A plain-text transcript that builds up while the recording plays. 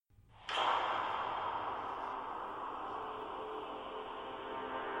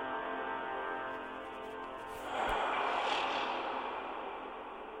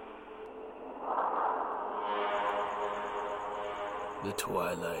the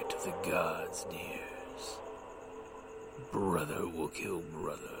twilight of the gods nears, brother will kill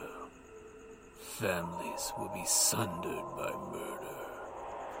brother. Families will be sundered by murder.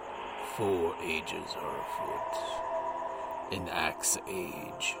 4 ages are afoot. An axe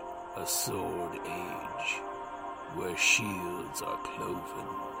age, a sword age, where shields are cloven.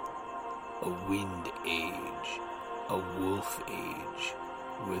 A wind age, a wolf age,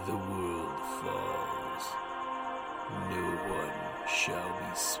 where the world falls. No one shall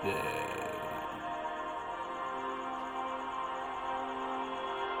be spared.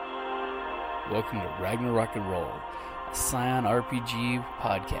 Welcome to Ragnarok and Roll, a Scion RPG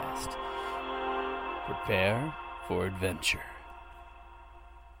podcast. Prepare for adventure.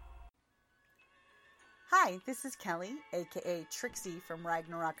 Hi, this is Kelly, aka Trixie from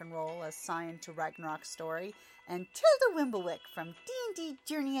Ragnarok and Roll, a Scion to Ragnarok story, and Tilda Wimblewick from D&D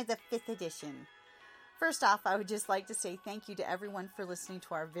Journey of the 5th Edition. First off, I would just like to say thank you to everyone for listening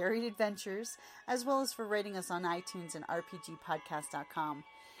to our varied adventures, as well as for rating us on iTunes and RPGpodcast.com.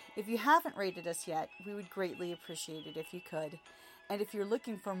 If you haven't rated us yet, we would greatly appreciate it if you could. And if you're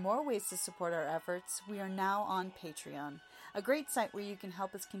looking for more ways to support our efforts, we are now on Patreon, a great site where you can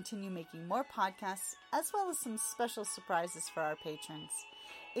help us continue making more podcasts, as well as some special surprises for our patrons.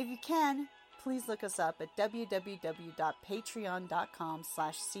 If you can, please look us up at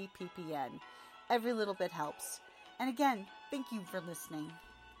www.patreon.com/cppn. Every little bit helps. And again, thank you for listening.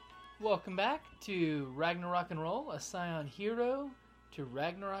 Welcome back to Ragnarok and Roll, a Scion hero to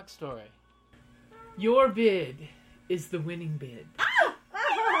Ragnarok story. Your bid is the winning bid.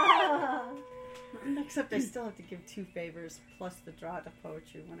 Except I still have to give 2 favors plus the draw to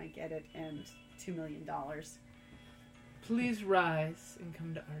poetry when I get it and $2 million. Please rise and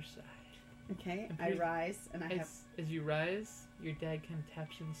come to our side. Okay, And I please- rise and I have... As you rise, your dad kind of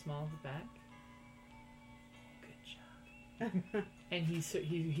taps you in the small of the back. Good job. And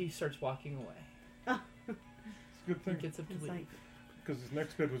he starts walking away. It's a good He thing, gets up to It's leave. like, because his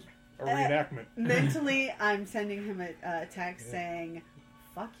next bid was a reenactment. mentally, I'm sending him a text saying,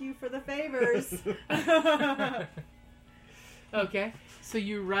 "Fuck you for the favors." Okay, so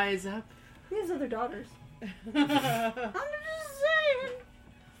you rise up. He has other daughters. I'm just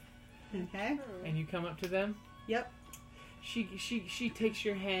saying. Okay. And you come up to them. Yep. She takes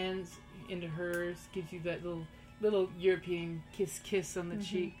your hands into hers, gives you that little European kiss on the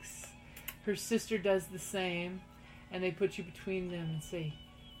cheeks. Her sister does the same, and they put you between them and say,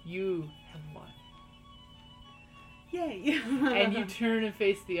 "You have won." Yay. And you turn and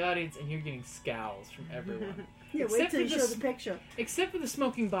face the audience, and you're getting scowls from everyone, Yeah, Except wait till for you the show s- the picture. except for the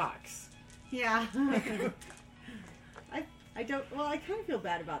smoking box. Yeah. I don't. Well, I kind of feel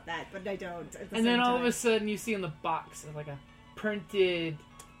bad about that, but I don't. At the And then same all of time. a sudden, you see on the box like a printed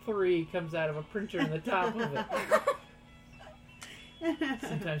 3 comes out of a printer in the top of it.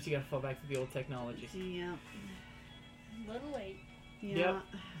 Sometimes you gotta fall back to the old technology. Yeah. A little late. Yeah. Yep.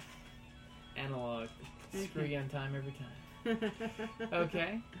 Analog. Screw you on time every time.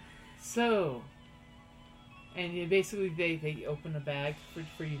 Okay. So, and basically they open a bag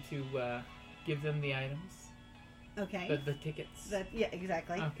for you to give them the items, Okay. the tickets. Yeah,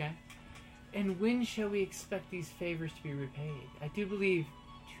 exactly. Okay. And when shall we expect these favors to be repaid? I do believe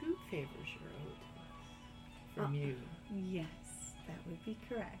 2 favors are owed to us from you. Yes, that would be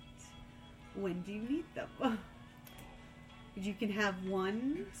correct. When do you need them? You can have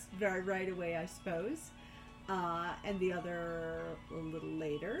one right away, I suppose, and the other a little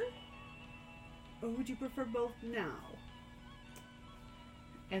later. Or would you prefer both now?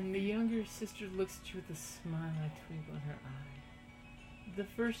 And the younger sister looks at you with a smile and a twinkle in her eye. The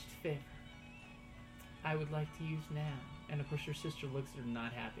first favor I would like to use now. And of course, your sister looks at her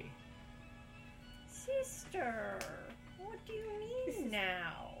not happy. Sister, what do you mean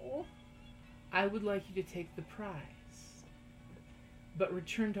now? I would like you to take the prize, but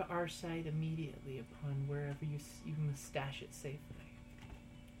return to our side immediately upon wherever you must stash it safely.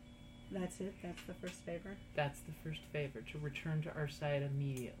 That's it? That's the first favor? That's the first favor, to return to our side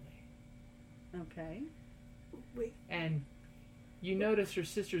immediately. Okay. Wait, And you notice her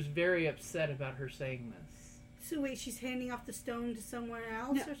sister's very upset about her saying this. so wait, she's handing off the stone to someone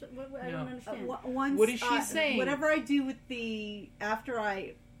else? No. Or so, I No. don't understand. Once, What is she saying? Whatever I do with after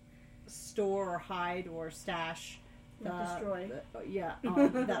I store or hide or stash, Destroy.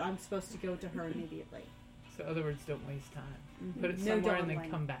 that I'm supposed to go to her immediately. So, in other words, don't waste time. Mhm. Put it No somewhere and then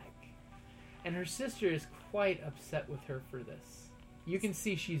dawdling. come back. And her sister is quite upset with her for this. You can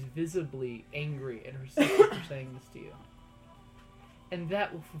see she's visibly angry at her sister for saying this to you. And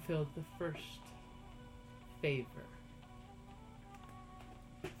that will fulfill the first favor.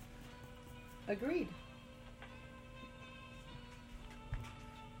 Agreed.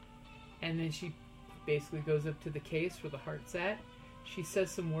 And then she basically goes up to the case where the heart's at. She says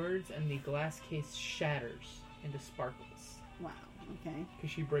some words, and the glass case shatters into sparkles. Wow. Okay.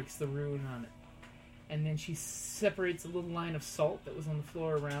 Because she breaks the rune on it. And then she separates a little line of salt that was on the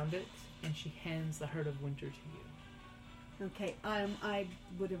floor around it, and she hands the Heart of Winter to you. Okay. I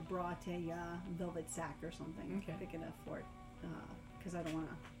would have brought a velvet sack or something big enough for it, because I don't want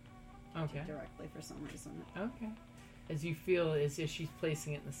to take directly for some reason. Okay. As you feel, as if she's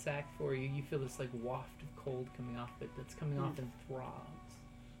placing it in the sack for you, you feel this like waft of cold coming off it that's coming off in throbs.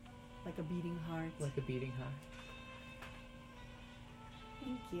 Like a beating heart. Like a beating heart.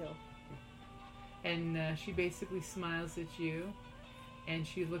 Thank you. And she basically smiles at you, and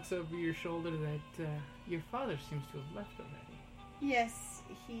she looks over your shoulder that your father seems to have left already. Yes,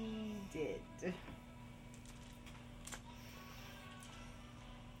 he did.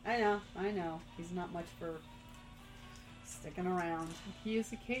 I know. He's not much for sticking around. He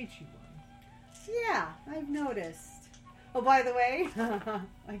is a Keiichi one. Yeah, I've noticed. Oh, by the way,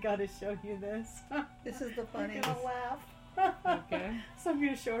 I gotta show you this. This is the I'm funniest. gonna laugh. Okay. So I'm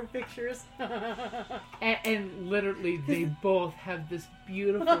gonna show her pictures. And literally, they both have this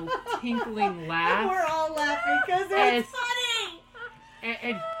beautiful tinkling laugh. And we're all laughing because it's funny.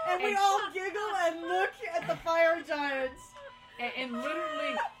 And we all giggle and look at the fire giants. And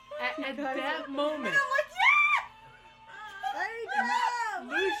literally, at that moment, And I'm like, yeah! I know!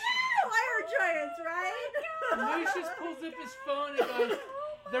 Fire giants, right? Lucius pulls up his phone and goes,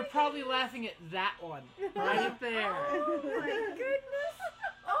 "They're probably laughing at that one right there." Oh my goodness.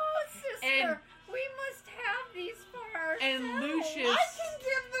 Oh, sister, And- we must have these for ourselves. And Lucius, I can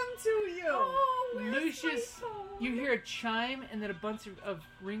give them to you. Oh, where's Lucius, my phone? you hear a chime and then a bunch of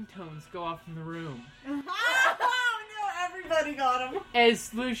ringtones go off in the room. Oh no, everybody got them.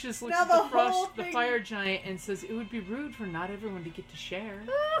 As Lucius looks Now at the the whole the thing- fire giant and says, "It would be rude for not everyone to get to share."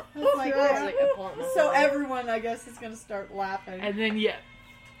 It's like, Right. so everyone, I guess, is going to start laughing. And then, yeah,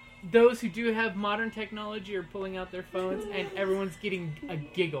 those who do have modern technology are pulling out their phones, and everyone's getting a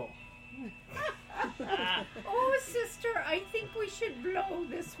giggle. Oh, sister, I think we should blow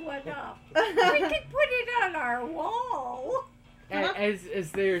this one up. We could put it on our wall.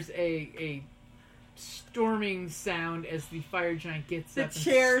 As there's a storming sound as the fire giant gets the up and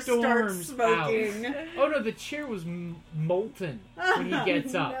chair starts storms smoking. out. Oh no, the chair was molten when he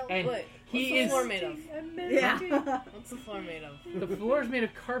gets up, and Wait, he what's the is. floor made of? Yeah. What's the floor made of? The floor is made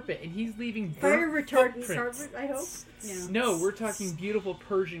of carpet, and he's leaving Fire burnt retardant footprints. carpet, I hope. Yeah. No, we're talking beautiful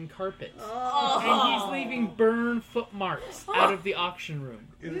Persian carpet. Oh. And he's leaving burn footmarks out of the auction room.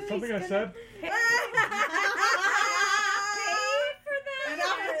 Is it something I said?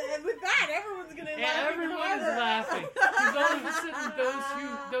 And with that, everyone's going to And laugh. everyone is laughing. Because all of a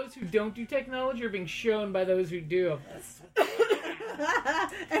sudden, those who don't do technology are being shown by those who do.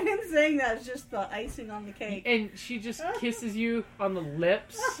 And him saying that is just the icing on the cake. And she just kisses you on the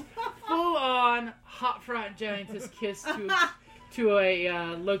lips. Full on hot front giantess kiss to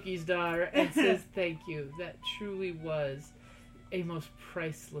a Loki's daughter, and says, "Thank you. That truly was a most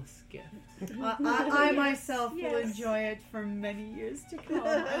priceless gift." I myself will Yes. enjoy it for many years to come.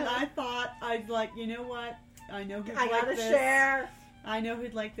 And I thought, I'd like, you know what? I know who'd I like gotta this. share. I know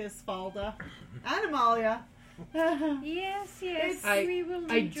who'd like this, Falda. And Amalia. Yes, yes, I- we will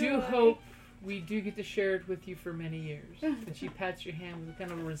I do enjoy. hope we do get to share it with you for many years. And she pats your hand with a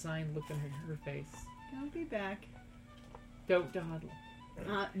kind of a resigned look on her face. I'll be back. Don't dawdle.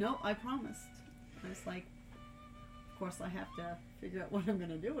 No, I promised. I was like, of course I have to figure out what I'm going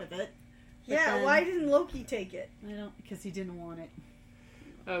to do with it. But Yeah, then- why didn't Loki take it? I don't, because he didn't want it.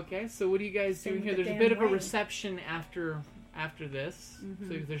 Okay, so what are you guys Same doing with here? the There's a bit damn of a way. reception after this. Mhm.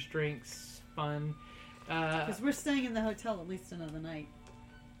 So there's drinks, fun. Because we're staying in the hotel at least another night.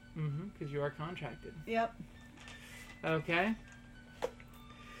 Because you are contracted. Yep. Okay.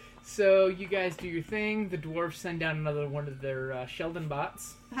 So you guys do your thing. The dwarves send down another one of their Sheldon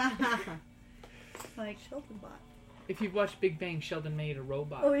bots. Like, Shelton bot. If you've watched Big Bang, Sheldon made a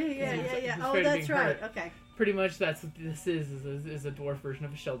robot. Oh, He's yeah. afraid Oh, of that's being right. hurt. Okay. Pretty much that's what this is a dwarf version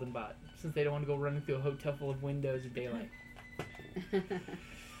of a Sheldon bot. Since they don't want to go running through a hotel full of windows in daylight.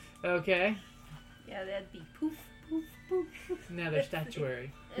 Okay. Yeah, that'd be poof, poof, poof. Now they're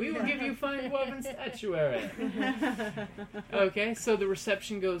statuary. We will give you fine woven statuary. Okay, so the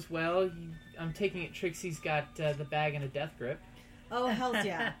reception goes well. I'm taking it Trixie's got the bag and a death grip. oh, hells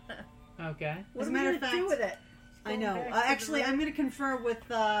yeah. Okay. What As are a we matter going of to do fact- with it? I know. Going back to the Actually, I'm room. going to confer with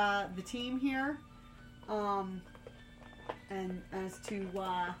the team here, and as to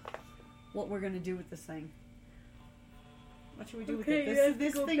what we're going to do with this thing. What should we do Okay, with you it? have to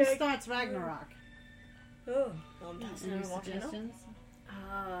This go thing back. starts Ragnarok. Oh. That's Any what I want to know. suggestions?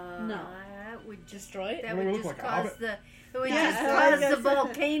 No. That would Destroy it? That Well, would it just looks like a cause hobbit. it would Yeah, just I cause the guess.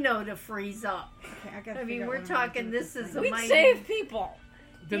 volcano to freeze up. Okay, I gotta I mean, figure out we're what I'm gonna talking do this with is thing. a We'd mighty- save people.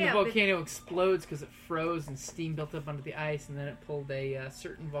 Then Yeah, the but- volcano explodes because it froze and steam built up under the ice, and then it pulled a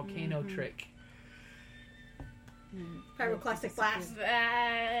certain volcano trick. Pyroclastic blast.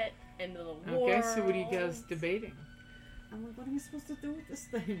 That into the world. Okay, so what are you guys debating? I'm like, what am I supposed to do with this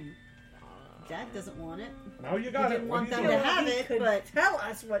thing? Dad doesn't want it. Now you He got it. didn't What want do you them do? to have He it, could but tell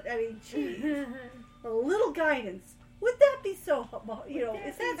us what. I mean, geez, a little guidance. Would that be so? You know,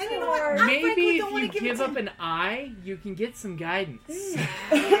 is that And so you know what? hard? I frankly Maybe don't if wanna you give it give to up an eye, you can get some guidance. You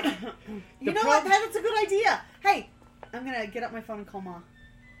The know what? prob- That's a good idea. Hey, I'm gonna get up my phone and call Ma.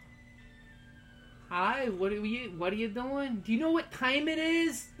 Hi, what are you doing? Do you know what time it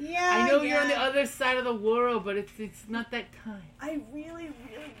is? Yeah, I know you're on the other side of the world, but it's not that time. I really,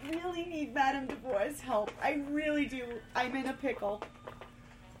 really, really need Madame Devore's help. I really do. I'm in a pickle.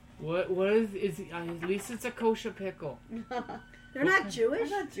 What is at least it's a kosher pickle. They're not Jewish.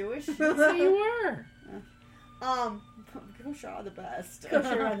 I'm not Jewish. So you were. Kosher are the best.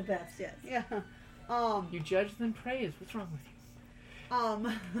 Kosher are the best. Yes. Yeah. You judge then praise. What's wrong with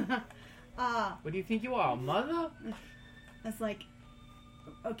you? What do you think you are, a mother? It's like,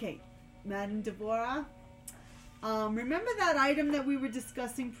 okay, Madame Deborah. Remember that item that we were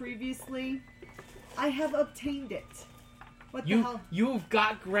discussing previously? I have obtained it. What the hell? You've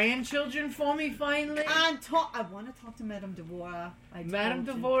got grandchildren for me finally? I want to talk to Madame Deborah. Madame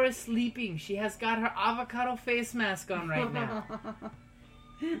Deborah is sleeping. She has got her avocado face mask on right now.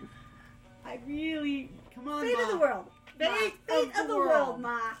 I really, come on, Fate Ma. of the world. Fate of the world,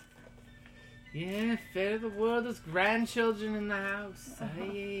 Ma. Yeah, fate of the world, there's grandchildren in the house.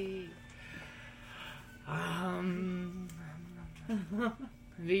 Hey.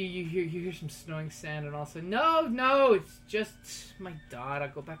 You hear some snowing sand and also no, it's just my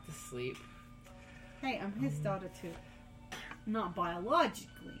daughter. Go back to sleep. Hey, I'm his daughter too. Not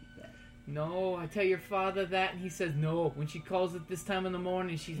biologically, but No, I tell your father that, and he says no. When she calls at this time in the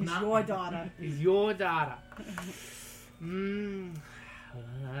morning, she's he's not your daughter. He's your daughter.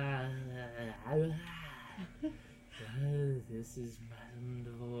 This is Madame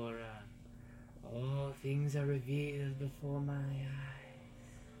Devorah. All things are revealed before my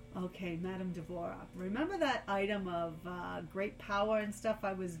eyes. Okay, Madame Devorah. Remember that item of great power and stuff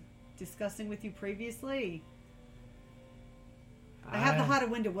I was discussing with you previously? I have the hotter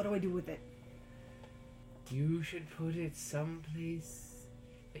window. What do I do with it? You should put it someplace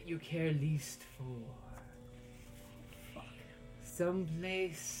that you care least for. Fuck.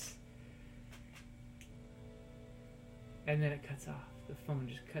 Someplace. And then it cuts off. The phone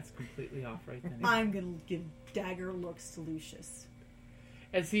just cuts completely off right then. I'm gonna give dagger looks to Lucius.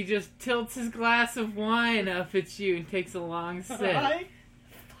 As he just tilts his glass of wine up at you and takes a long sip.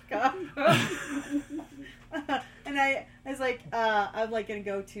 Fuck up. And I was like, I'm like gonna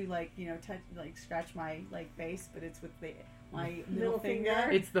go to like touch scratch my face, but it's with my middle finger.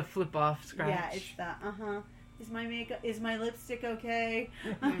 It's the flip off scratch. Yeah, it's that. Is my makeup? Is my lipstick okay?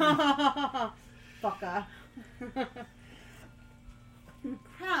 Fucker.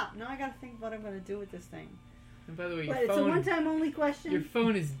 Crap! Now I gotta think what I'm gonna do with this thing. And by the way, But your it's a phone, one-time only question. your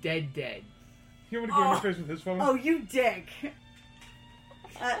phone is dead. You want to go in your face with his phone? Oh, you dick!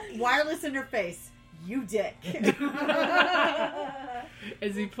 Wireless interface. You dick.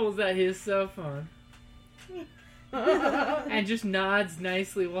 As he pulls out his cell phone. And just nods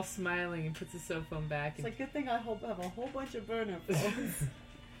nicely while smiling and puts his cell phone back. It's And, like, good thing I have a whole bunch of burner phones.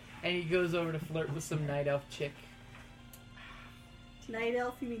 and he goes over to flirt with some night elf chick. Night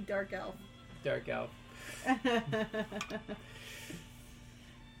elf, you mean dark elf? Dark elf.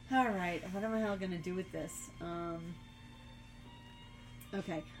 Alright, what am I hell gonna do with this?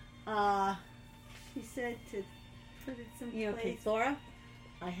 Okay. He said to put it someplace. Okay, Thora,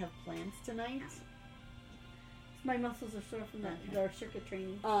 I have plans tonight. My muscles are sore from that our circuit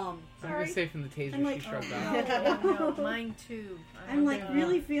training. I'm going to say from the taser I'm like, she shrugged oh, off. No, mine too. I'm like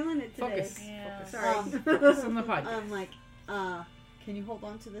really feeling it today. Focus. Yeah. Sorry. Focus on the podcast. I'm like, can you hold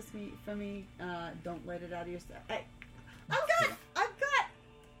on to this for me? Don't let it out of your stuff. I've got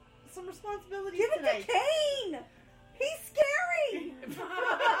some responsibilities Give it today. to Kane. He's scary.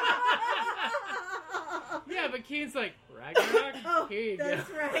 Yeah, but Kane's like, Ragnarok? Oh, Here you that's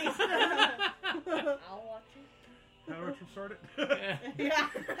go. right. I'll watch it. How much you started? Yeah.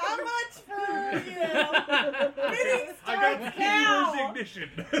 How much for you? I got the key. Where's the ignition?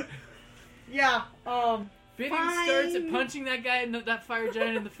 Yeah. Fitting Fine. starts at punching that guy, that fire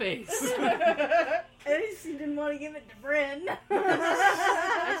giant in the face. At least you didn't want to give it to Bryn.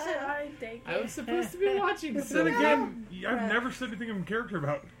 I said I'd take it. I was supposed to be watching. Then So again, I've never said anything in character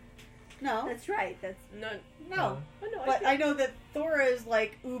about. No, That's right. That's No. no. Oh, no, But I know that Thora is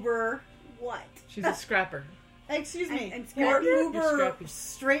like uber. what? she's a scrapper. Excuse me. And You're Scrappy? You're uber Scrappy.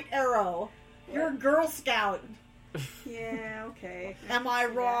 straight arrow. You're a Girl Scout. Yeah. Okay. Am I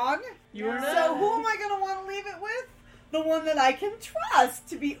wrong? You are So not. who am I going to want to leave it with? The one that I can trust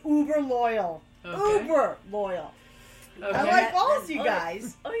to be uber loyal. Okay. Uber loyal. I Okay. like all of you Oh,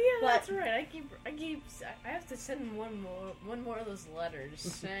 guys. Oh yeah, But- that's right. I have to send one more of those letters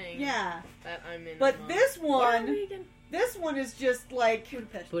saying Yeah. that I'm in. But a month. this What are one, we again? this one is just like,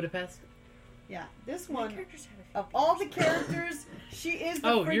 Budapest. yeah, this My one, characters had a of all the characters, she is the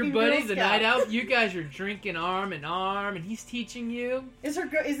Oh, your freaking buddy, Girl the Scout. night out. You guys are drinking arm in arm, and he's teaching you. Is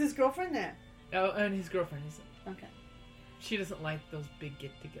his girlfriend there? Oh, and his girlfriend is. Okay. She doesn't like those big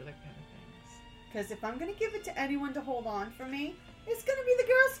get together kind of things. Because if I'm going to give it to anyone to hold on for me, it's going to be the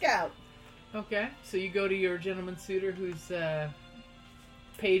Girl Scout. Okay, so you go to your gentleman suitor who's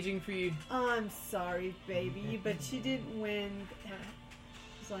paging for you. I'm sorry, baby, but she didn't win.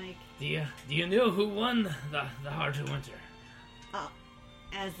 She's like, Do you know who won the Heart of Winter?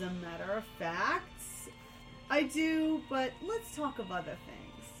 as a matter of fact, I do, but let's talk of other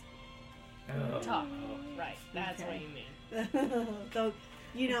things. Oh. Talk. Oh, right. That's Okay. what you mean. Though,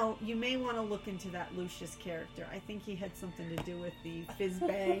 you know, you may want to look into that Lucius character. I think he had something to do with the fizz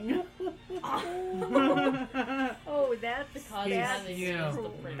bang. Oh, that's Because that's you know,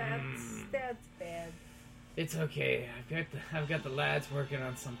 cruel. That's bad. It's okay. I've got the lads working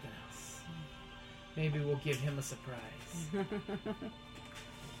on something else. Maybe we'll give him a surprise.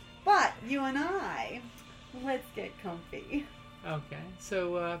 But you and I, let's get comfy. Okay,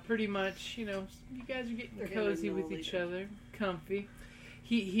 so pretty much, you know, you guys are getting They're gonna cozy know with each later. other, comfy.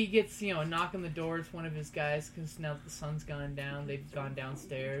 He gets, you know, a knock on the door. It's one of his guys because now that the sun's gone down, they've gone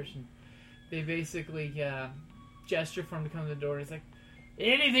downstairs and they basically gesture for him to come to the door. He's like,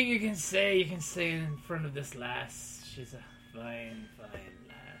 Anything you can say in front of this lass. She's a fine, fine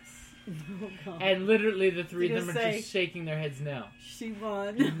lass. Oh, God. and literally the three of You're them are gonna just say- shaking their heads no. She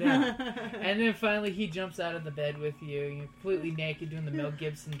won. No. And then finally he jumps out of the bed with you, you're completely naked, doing the Mel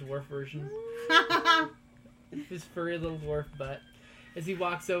Gibson dwarf version. His furry little dwarf butt. As he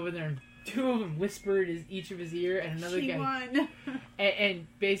walks over there and two of them whisper in each of his ear and another She guy. won. And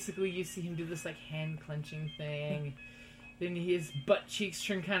basically you see him do this like hand clenching thing. Then his butt cheeks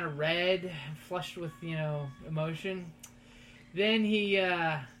turn kind of red, flushed with, you know, emotion. Then he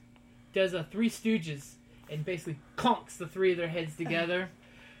does a Three Stooges and basically conks the three of their heads together.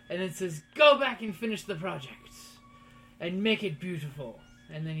 And then says, go back and finish the project. And make it beautiful.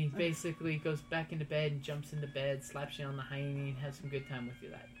 And then he basically goes back into bed and jumps into bed, slaps you on the hiney, and has some good time with you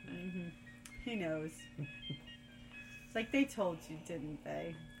that night. Mhm. He knows. It's like they told you, didn't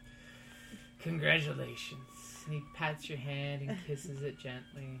they? Congratulations. And he pats your hand and kisses it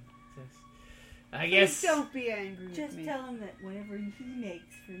gently. Says, I Please guess... don't be angry with Just me. tell him that whatever he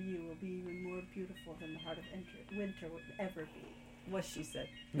makes for you will be even more beautiful than the Heart of Winter would ever be. What she said.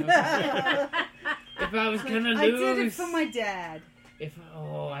 If I was gonna lose... I did it for my dad.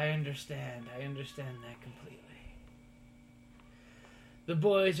 I understand. I understand that completely. The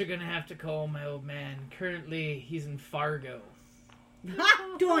boys are gonna have to call my old man. Currently, he's in Fargo.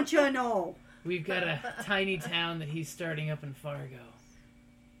 Don't you know? We've got a tiny town that he's starting up in Fargo.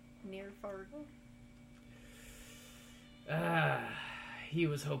 Near Fargo. He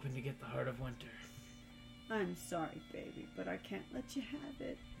was hoping to get the Heart of Winter. I'm sorry, baby, but I can't let you have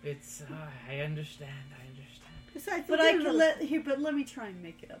it. It's, I understand. Besides, But I can let here. But let me try and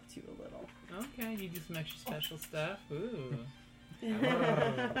make it up to you a little. Okay, you do some extra special stuff. Ooh.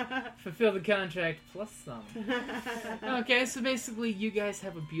 Fulfill the contract plus some. Okay, so basically you guys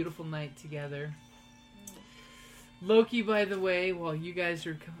have a beautiful night together. Loki, by the way, while you guys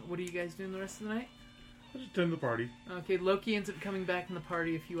are... What are you guys doing the rest of the night? Let's attend the party. Okay, Loki ends up coming back in the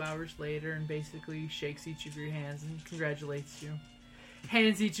party a few hours later and basically shakes each of your hands and congratulates you.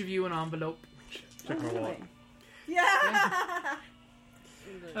 Hands each of you an envelope. Check my wallet. Yeah.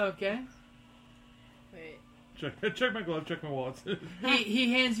 Okay. Wait. Check my glove. Check my wallet.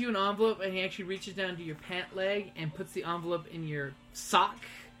 He hands you an envelope and he actually reaches down to your pant leg and puts the envelope in your sock,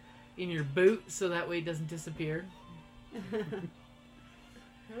 in your boot, so that way it doesn't disappear. You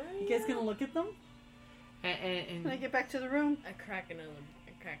guys gonna look at them? And When I get back to the room, I crack the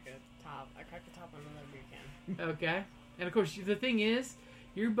top on another beer can. okay. And of course, the thing is,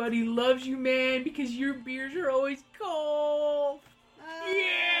 your buddy loves you, man, because your beers are always cold.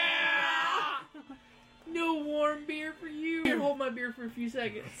 Yeah! No here for a few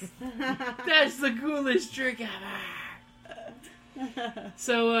seconds. That's the coolest trick ever.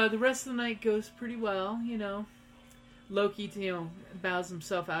 So the rest of the night goes pretty well, you know. Loki, bows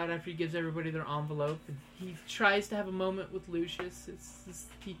himself out after he gives everybody their envelope, and he tries to have a moment with Lucius.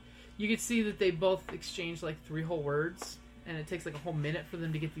 You can see that they both exchange like 3 whole words, and it takes like a whole minute for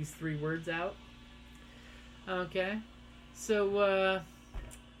them to get these 3 words out. Okay, so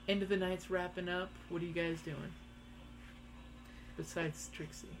end of the night's wrapping up. What are you guys doing? Besides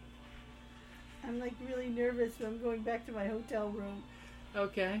Trixie. I'm like really nervous when I'm going back to my hotel room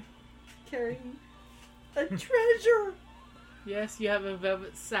Okay. carrying a treasure. Yes, you have a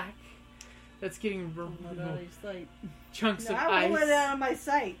velvet sack that's getting Not out of your sight. chunks No, of I won't let it ice. out of my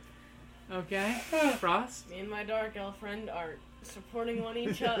sight. Okay. Frost. Me and my dark elf friend are supporting one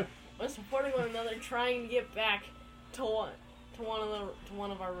another, trying to get back to one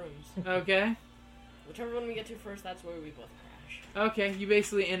of our rooms. Okay. Whichever one we get to first, that's where we both crash. Okay. You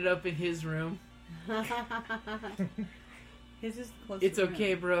basically ended up in his room. His is closer. It's to him.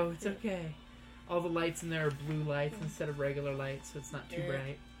 okay, bro. It's okay. All the lights in there are blue lights instead of regular lights, so it's not too Yeah.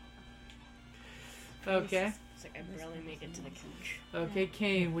 bright. Okay. It's like I barely make it to the couch. Okay,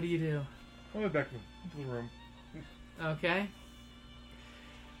 Kane, what do you do? I went back to the room. Okay.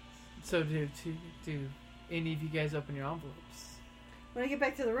 So do any of you guys open your envelopes? When I get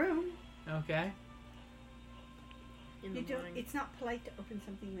back to the room, Okay. In the you don't. morning. It's not polite to open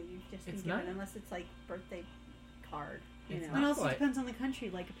something that you've just been It's given, not? unless it's like birthday card. You It's know. And not also quite. depends on the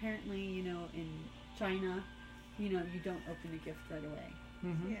country. Like apparently, you know, in China, you know, you don't open a gift right away.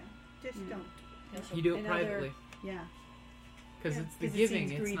 Mm-hmm. Yeah, just Yeah. don't. You do it In other- privately Yeah, because Yeah, it's the because giving. it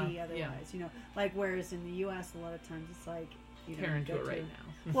seems It's greedy not. otherwise. Yeah. You know, like whereas in the U.S. a lot of times it's like you know, Tear into go it to- right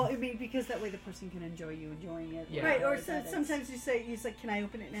now. Well, I mean, because that way the person can enjoy you enjoying it. Yeah. Right, or that so it's- sometimes you say, he's like, "Can I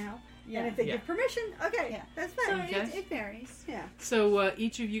open it now?" Yeah. And if they Yeah. give permission, okay, Yeah. that's So fine. Okay. it varies. Yeah. So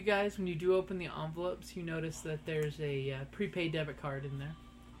each of you guys, when you do open the envelopes, you notice that there's a prepaid debit card in there,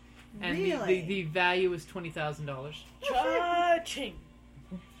 and Really? the value is $20,000. Cha-ching!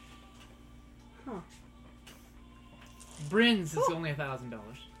 Bryn's is only $1,000,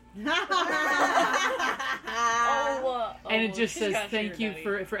 and it just she's says got thank sugar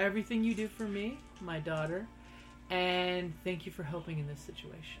you daddy. for everything you do for me, my daughter, and thank you for helping in this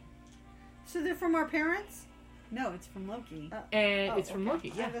situation. So they're from our parents. No, it's from Loki. And Oh, it's from okay.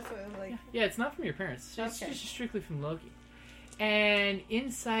 Loki. Yeah. That's what I was like. Yeah, it's not from your parents. It's Okay. just strictly from Loki. And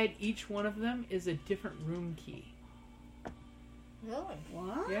inside each one of them is a different room key. Really?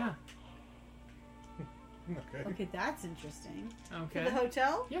 What? Yeah. Okay. Okay, that's interesting. To Okay. the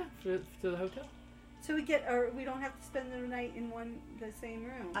hotel. Yeah, to the hotel. So we don't have to spend the night in the same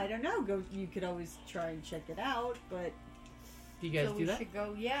room. I don't know. You could always try and check it out, but Do you guys so do we that? should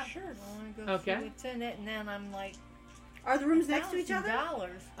go. Yeah, sure. I want to go Okay. see what's in it, and then I'm like, Are the rooms next to each other?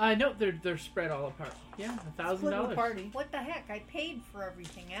 $1,000. No, they're spread all apart. Yeah, Split the $1,000. party. What the heck? I paid for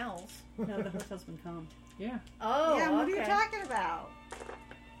everything else. no, the hotel's been calm. Yeah. Oh, yeah. What are you okay. talking about?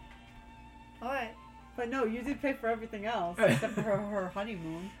 All right. But no, you did pay for everything else except for her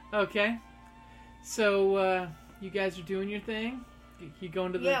honeymoon. Okay. So you guys are doing your thing. You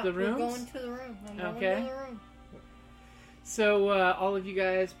going to the rooms? we're going to the room. I'm Okay. going to the room. So all of you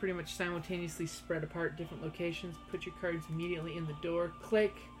guys pretty much simultaneously spread apart different locations. Put your cards immediately in the door.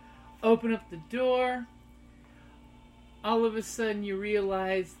 Click. Open up the door. All of a sudden you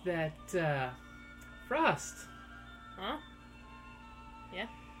realize that Frost. Huh?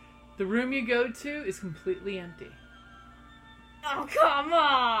 The room you go to is completely empty. Oh, come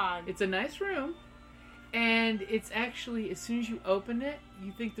on! It's a nice room. And it's actually, as soon as you open it,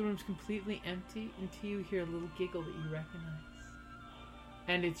 you think the room's completely empty until you hear a little giggle that you recognize.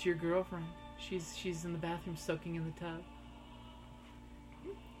 And it's your girlfriend. She's in the bathroom soaking in the tub.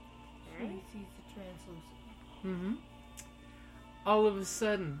 She sees the translucent. Mm-hmm. All of a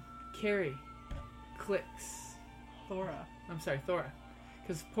sudden, Carrie clicks. Thora. I'm sorry, Thora.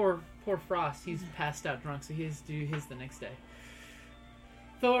 Because poor Frost, he's passed out drunk, so he has to do his the next day.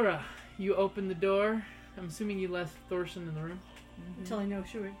 Thora, you open the door. I'm assuming you left Thorson in the room. Until I knew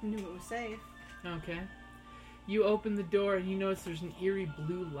it was safe. Okay. You open the door and you notice there's an eerie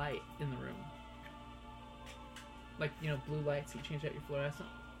blue light in the room. Like, blue lights, you change out your fluorescent.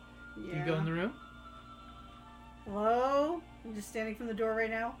 Yeah. You go in the room. Hello? I'm just standing from the door right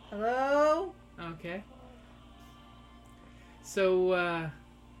now. Hello? Okay. So,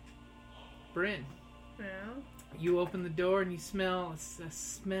 Bryn, Yeah? you open the door and you smell a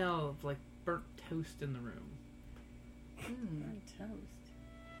smell of like burnt toast in the room. Burnt toast.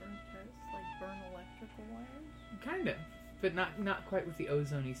 Burn toast, like burn electrical wires. Kind of, but not quite with the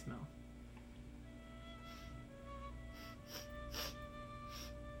ozone-y smell.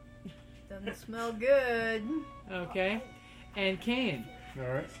 Doesn't smell good. Okay. And Kane.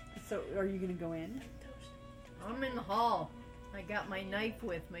 Alright. So, are you gonna go in? I'm in the hall. I got my knife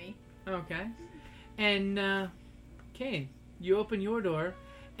with me. Okay. And, Kane, you open your door,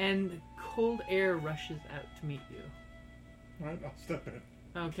 and cold air rushes out to meet you. Alright, I'll step in.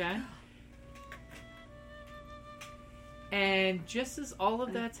 Okay. And just as all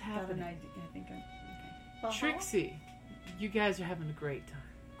of that's Got an happening, idea. I think okay. Trixie, you guys are having a great time.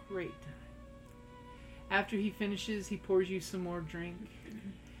 Great time. After he finishes, he pours you some more drink.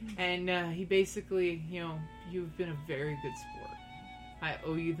 And he basically, you've been a very good sport. I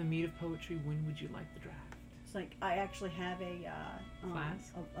owe you the meat of poetry. When would you like the draft? It's like I actually have a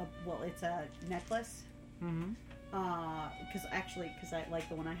Flask? Well, it's a necklace. Mm-hmm. Because I like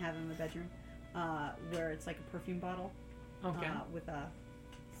the one I have in the bedroom, where it's like a perfume bottle. Okay. With a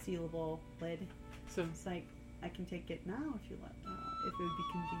sealable lid. So It's like I can take it now if you like, if it would be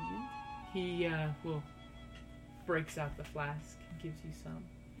convenient. he breaks out the flask and gives you some.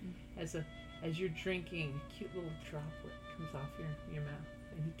 As you're drinking, a cute little droplet comes off your mouth,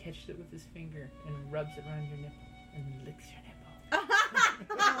 and he catches it with his finger and rubs it around your nipple and licks your nipple.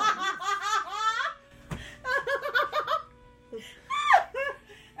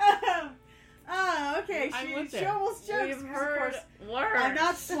 Okay. I went She there. almost jokes. We've of heard course. words. I'm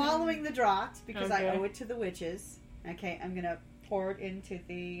not swallowing the draught because I Okay. owe it to the witches. Okay, I'm gonna pour it into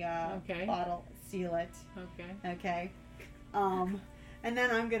the Okay. bottle, seal it. Okay. Okay, and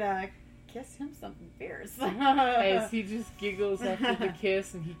then I'm gonna kiss him something fierce. As he just giggles after the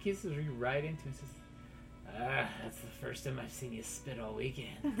kiss, and he kisses you right into it and says, that's the first time I've seen you spit all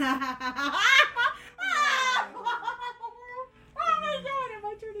weekend. Oh my god, am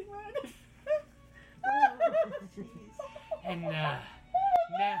I turning red? And, now...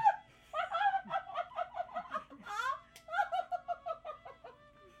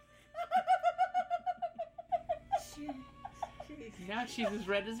 Now she's as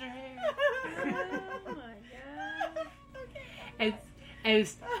red as her hair. Oh my god.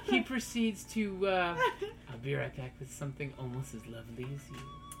 As he proceeds to, I'll be right back with something almost as lovely as you.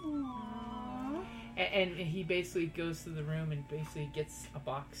 Aww. And he basically goes to the room and basically gets a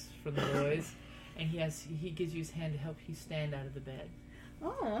box for the boys, and he gives you his hand to help you stand out of the bed.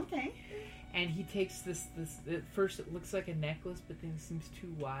 Oh, okay. And he takes this at first it looks like a necklace, but then it seems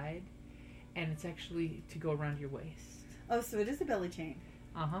too wide, and it's actually to go around your waist. Oh, so it is a belly chain.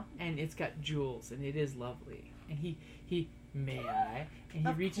 And it's got jewels, and it is lovely. And he may I? And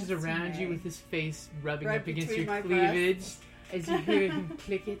he Of reaches course you around you may. with his face rubbing Right up against between your my cleavage as you hear him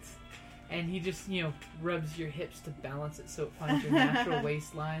click it. And he just, rubs your hips to balance it so it finds your natural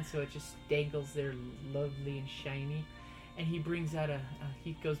waistline, so it just dangles there lovely and shiny. And he brings out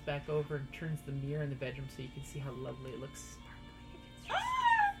he goes back over and turns the mirror in the bedroom so you can see how lovely it looks sparkling against your skin.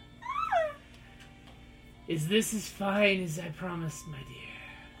 Is this as fine as I promised, my dear?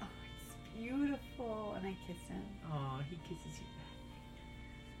 Oh, it's beautiful. And I kiss him. Aw, he kisses you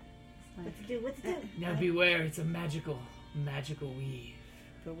back. It's like, What's it do? Now beware, it's a magical weave.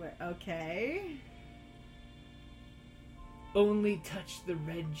 but where? Okay. Only touch the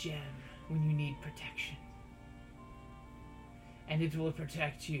red gem when you need protection. And it will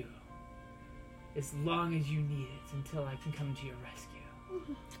protect you as long as you need it until I can come to your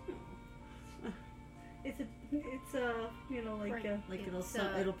rescue. It's like Right. Like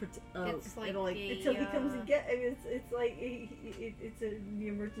It's, it's like it'll like a- until he comes and get. It's like it's the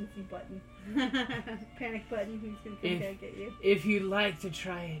emergency button, panic button. Who's gonna come down and get you? If you'd like to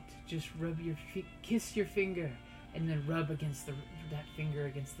try it, just kiss your finger, and then rub against that finger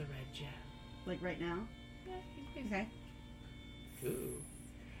against the red gem. like right now. Okay. Ooh.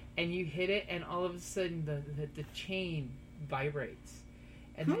 And you hit it, and all of a sudden the chain vibrates.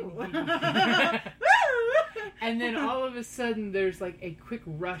 And then, and then all of a sudden there's like a quick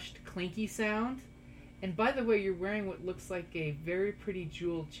rushed clinky sound. And by the way, you're wearing what looks like a very pretty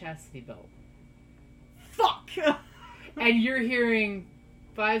jeweled chastity belt. Fuck. And you're hearing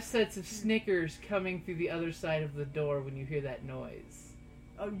 5 sets of Snickers coming through the other side of the door when you hear that noise.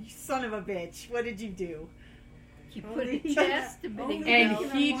 Oh, you son of a bitch! What did you do? You put a chest Oh, belt. And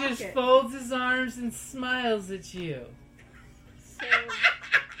can he unlock just it. folds his arms and smiles at you. So,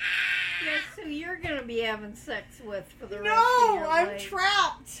 so you're gonna be having sex with for the rest of No, your I'm life.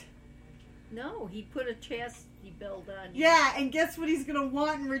 trapped. No, he put a chastity belt on you. Yeah, and guess what he's gonna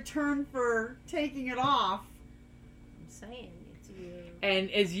want in return for taking it off? I'm saying it's you.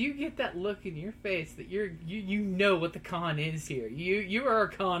 And as you get that look in your face that you know what the con is here. You are a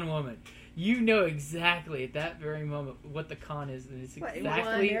con woman. You know exactly at that very moment what the con is, and it's What,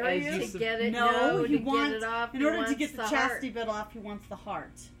 exactly Want as you to get it? No, No, he to wants- get it off. In he order to wants get the heart. chastity belt off, he wants the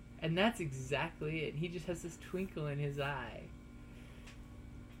heart. And that's exactly it. He just has this twinkle in his eye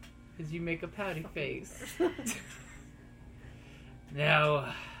as you make a pouty face.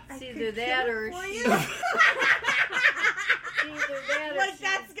 Now, It's either that or for she. you. It's either that or Like she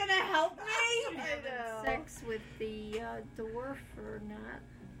that's gonna help me. having sex with the dwarf or not.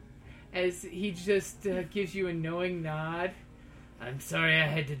 as he just gives you a knowing nod, I'm sorry I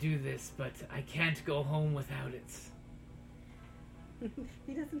had to do this, but I can't go home without it.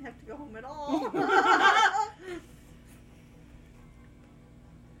 He doesn't have to go home at all.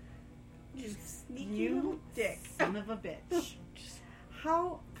 You sneaky little dick. Son of a bitch.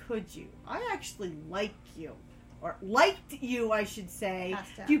 How could you? I actually like you. Or liked you, I should say.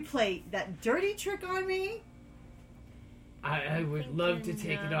 Passed out. You played that dirty trick on me. I would love to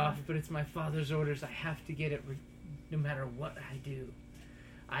thinking, take it off, but it's my father's orders. I have to get it no matter what I do.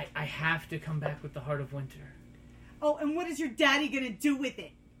 I have to come back with the Heart of Winter. Oh, and what is your daddy gonna do with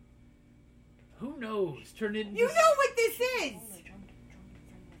it? Who knows? Turn it into... You know what this is!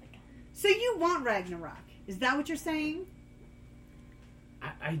 So you want Ragnarok. Is that what you're saying?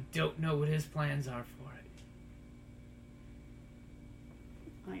 I don't know what his plans are for it.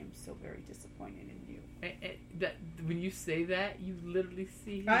 I am so very disappointed in you. That when you say that, you literally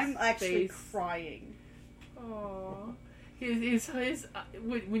see his I'm actually face. crying. Aww. His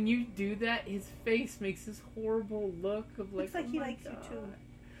when you do that, his face makes this horrible look of like. Looks like oh he my likes you God, too.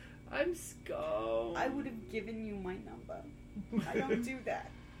 I'm scared. I would have given you my number. I don't do that.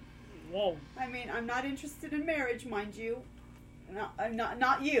 Whoa. I mean, I'm not interested in marriage, mind you. No, I'm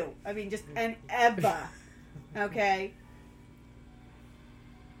not you. I mean, just an Ebba. Okay?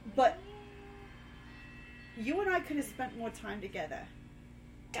 But you and I could have spent more time together.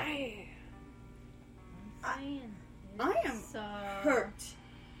 Damn. I am hurt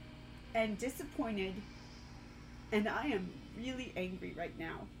and disappointed, and I am really angry right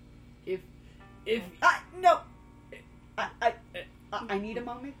now. If No! I need a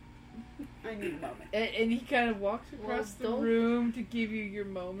moment. I need a moment. and he kind of walks across the don't- room to give you your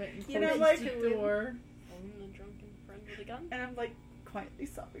moment and You know, closes like- the door. I'm the drunken friend with a gun. And I'm like quietly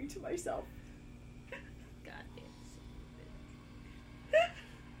sobbing to myself.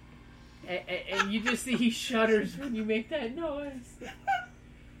 And you just see he shudders when you make that noise.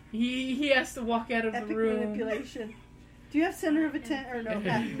 He has to walk out of Epic the room. manipulation. Do you have center of attention or no?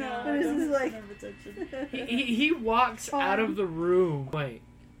 No, This is like He walks out of the room. Wait,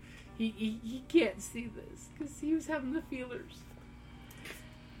 he can't see this because he was having the feelers.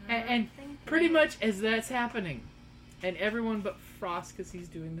 And pretty much as that's happening, and everyone but Frost, because he's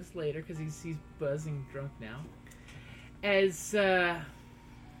doing this later, because he's buzzing drunk now. As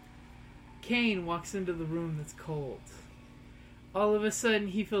Kane walks into the room that's cold, all of a sudden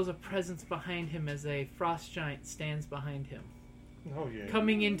he feels a presence behind him as a frost giant stands behind him. Oh, yeah.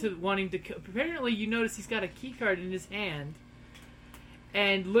 Coming into wanting to... Apparently you notice he's got a key card in his hand.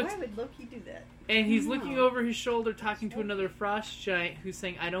 And looks... why would Loki do that? And he's looking over his shoulder talking to another frost giant who's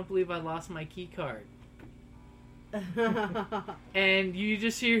saying, I don't believe I lost my key card. And you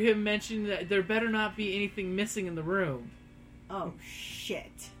just hear him mention that there better not be anything missing in the room. Oh,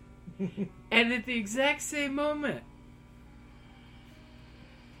 shit. And at the exact same moment,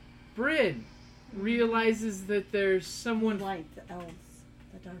 Bryn realizes that there's someone... Light, the elves,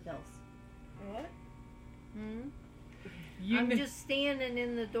 the dark elves. What? I'm just standing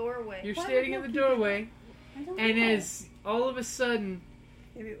in the doorway. You're Why standing would in the Loki do doorway, I don't and know. as all of a sudden,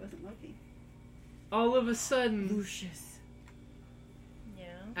 Maybe it wasn't Loki. Lucius. Yeah.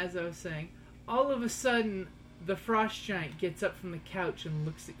 as I was saying, all of a sudden, the frost giant gets up from the couch and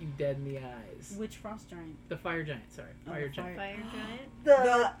looks at you dead in the eyes. Which frost giant? The fire giant, sorry. Fire the giant. Fire giant.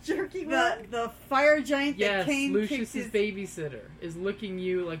 The jerky one. The fire giant Yes, that Kane Lucius's kicked his... babysitter is looking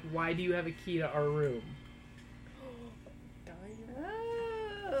you like, why do you have a key to our room?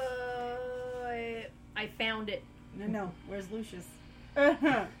 I found it. No, where's Lucius?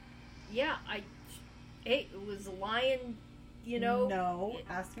 Yeah, it was lying, you know. No,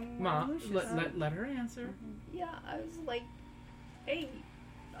 ask him where Ma, Lucius is. let her answer. Yeah, I was like, hey,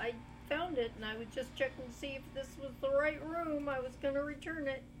 I found it, and I was just checking to see if this was the right room. I was gonna return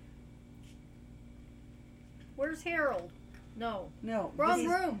it. Where's Harold? No, No, wrong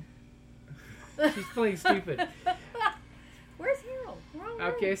this is- room. She's playing stupid. Where's Harold? Wrong room.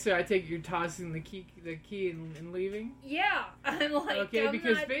 Okay, so I take it you're tossing the key and leaving? Yeah, I'm like, Okay, I'm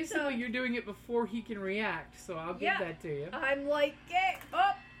because not, basically you're doing it before he can react, so I'll give Yeah. that to you. I'm like,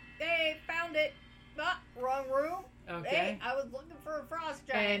 hey, found it. Wrong room. Okay. Hey, I was looking for a frost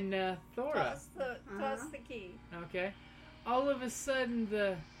giant. And Thora, Toss the key. okay. All of a sudden,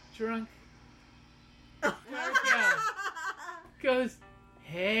 the drunk guy goes,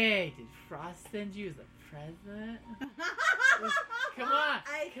 Hey, did Frost send you as a present? Come on,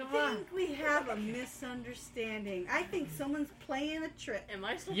 I come on. think we have a misunderstanding. I think someone's playing a trick. Am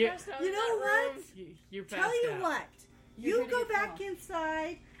I still Yeah. passed out You in know that what? room? You're passed Tell you out. what, You're you gonna go get back Frost.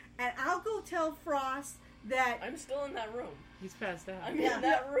 inside, and I'll go tell Frost that I'm still in that room. He's passed out. I'm Yeah. in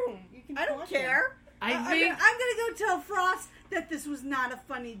that room. You can I don't talk to him. care. I think I'm gonna go tell Frost that this was not a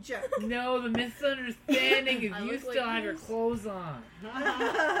funny joke. no. The misunderstanding is I you look still like have your this. clothes on.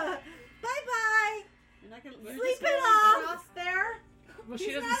 Bye bye. You're not gonna Sleep it off. Frost there. Well, she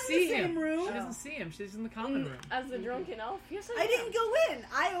He's doesn't not in see the him. same room. She doesn't see him. She's in the common room. As the drunken elf? Yes, I didn't go in.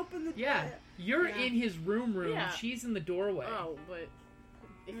 I opened the Yeah, you're Yeah. in his room. Yeah. She's in the doorway. Oh, but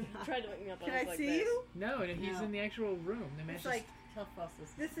if you tried to wake me up, Can I I was like see this. you? No, and he's No. in the actual room. The It's man's like Tell Frost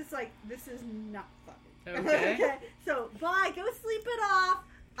this. this is not funny. Okay. So bye. Go sleep it off.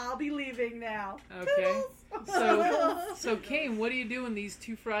 I'll be leaving now. Okay. Toodles. So Kane, what do you do when these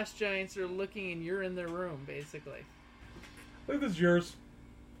two frost giants are looking and you're in their room, basically? I think this is yours.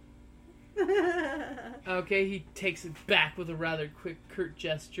 Okay, he takes it back with a rather quick, curt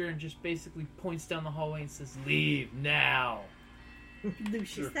gesture and just basically points down the hallway and says, "Leave now." Lucius,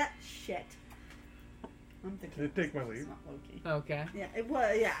 Sure. that shit. I'm thinking. Take my it's leave. not Loki. Okay. Yeah, it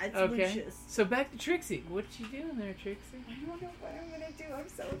was. Yeah, it's Okay. Lucius. So back to Trixie. What you doing there, Trixie? I don't know what I'm gonna do. I'm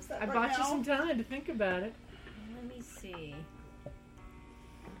so upset I right bought now. you some time to think about it. Let me see.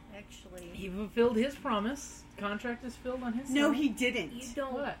 Actually, He fulfilled his promise. Contract is filled on his No, side. he didn't. you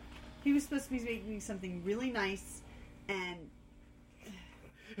don't. What? He was supposed to be making something really nice, and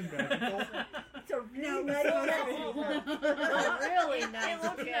Magical. it's a really nice. Really nice. It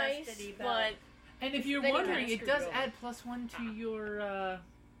looked nice, chastity belt. but And if you're Then he wondering, kinda it does screwed add +1 to your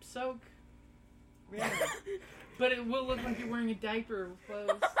soak, Really? but it will look like you're wearing a diaper with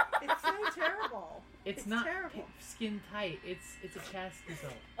clothes. It's so terrible. It's It's not terrible. skin tight. It's a chastity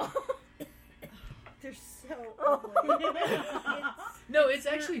soak. They're so ugly. No, it's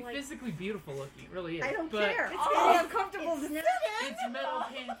actually like- physically beautiful looking. It really is. I don't but care. It's Oh, really uncomfortable it's to not- sit in. It's metal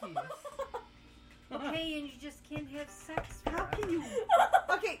panties. Okay, and you just can't have sex. How for it. can you?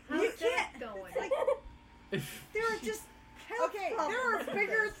 Okay, How's you that can't. going? It's like there are just okay. There are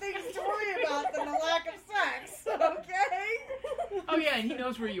bigger things to worry about than the lack of sex. Okay. Oh yeah, and he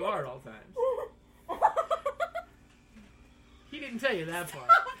knows where you are at all times. He didn't tell you that part.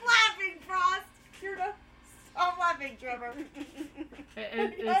 Stop laughing, Frost. You're not. Stop laughing, Trevor.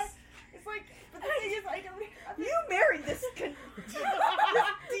 It's, It's like, but the thing is, I don't. You married this, this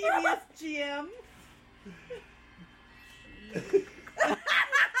devious GM.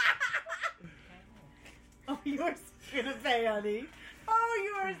 Oh, you are so gonna pay, honey. Oh,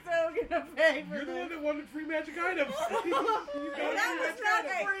 you are so gonna pay for You're the one this. that wanted free magic items. You got That free was magic not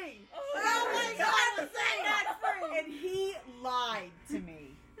items. free. Oh my God, say not free. And he lied to me.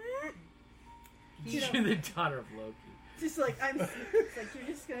 you're the daughter of Loki. Just like it's like you're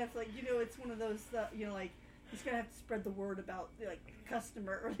just gonna have to, like, you know, it's one of those like you're just gonna have to spread the word about like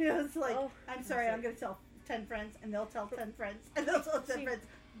customer. You know, it's like Oh, I'm sorry, I'm gonna tell 10 friends, and they'll tell 10 friends, and they'll tell 10 friends.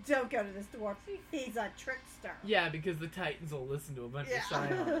 Don't go to this dwarf. He's a trickster. Yeah, because the Titans will listen to a bunch Yeah. of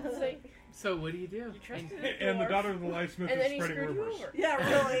Scions. it's like, So what do? you trusted And- a And the dwarf, daughter of the Liesmith and is then he spreading screwed you rumors. over. Yeah,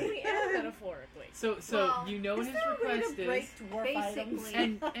 really. Really and metaphorically. So Well, you know what Is his there a way request to break is, dwarf items?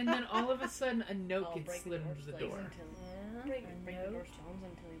 Basically. and then all of a sudden a note I'll gets break slid the into the door's door. legs until- Yeah, Break I the know. door's stones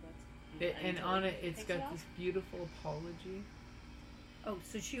until he lets. And until on he it, it's takes got off. this beautiful apology. Oh,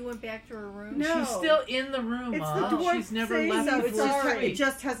 so she went back to her room? No. She's still in the room, It's Mom. the dwarf She's never saying left so. the It's dwarf just, suite. it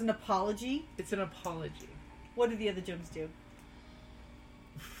just has an apology. It's an apology. What do the other gems do?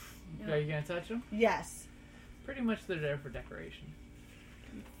 Are you gonna touch them? Yes. Pretty much they're there for decoration.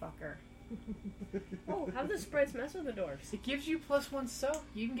 You fucker. Oh, how do the sprites mess with the dwarves? It gives you +1 soak.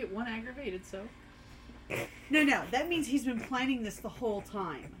 You can get 1 aggravated soak. No. That means he's been planning this the whole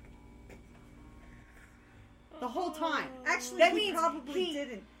time. The whole time. Actually, That he means probably he-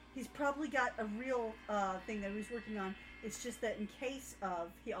 didn't. He's probably got a real thing that he was working on. It's just that in case of,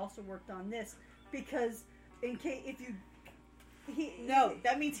 he also worked on this because in case if you, no,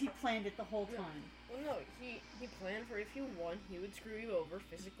 that means he planned it the whole time. Well, no, he planned for if you won, he would screw you over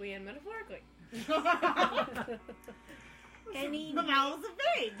physically and metaphorically. Any, The mouths of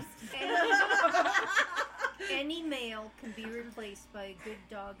babes. any male can be replaced by a good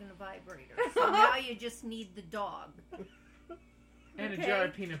dog and a vibrator. So now you just need the dog. And Okay. a jar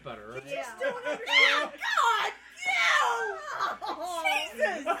of peanut butter, right? Yeah. Don't understand. God,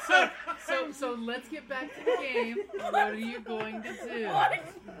 no! Jesus. So let's get back to the game. What are you going to do?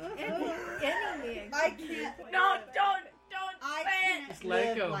 Any man. I can't. No, don't I say it! can't Just let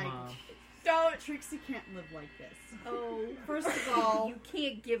live go, like Mom. Don't. Trixie can't live like this. Oh, First of all, you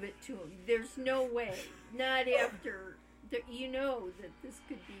can't give it to him. There's no way. Not after. You know that this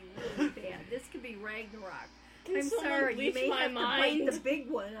could be really bad. This could be Ragnarok. Can I'm someone sorry, you bleach may my have to mind? bite the big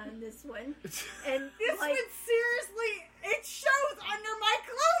one on this one. And this like, one seriously, it shows under my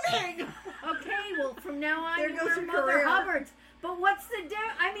clothing. okay, well from now on There you goes wear your Mother career. Hubbard's. But what's the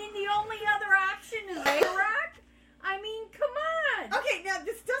I mean, the only other option is Ragnarok. I mean, come on. Okay, now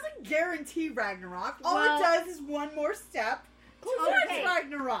this doesn't guarantee Ragnarok. All Well- it does is one more step towards Okay.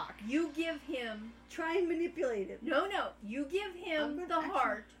 Ragnarok. You give him. Try and manipulate him. No. You give I'm him gonna the actually-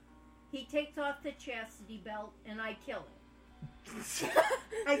 heart. He takes off the chastity belt, and I kill him.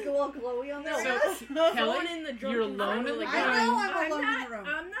 I go all glowy on that. So, Someone Kelly, in the you're drunken alone friend in the with a I gun. know I'm alone in the room.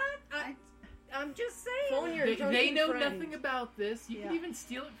 I'm just saying. Phone your they drunken know friend. nothing about this. You Yeah. can even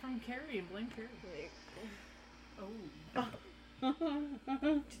steal it from Carrie and blame Carrie. Oh.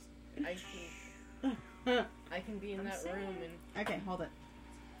 I can be in that room and Okay, hold it.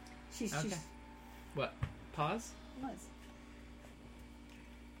 She's Okay. What? Pause? Was.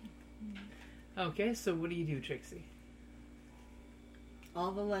 Okay, so what do you do, Trixie?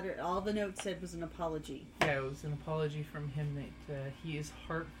 All the note said was an apology. Yeah, it was an apology from him that he is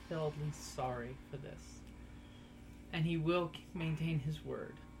heartfeltly sorry for this. And he will maintain his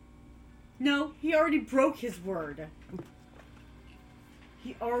word. No, he already broke his word.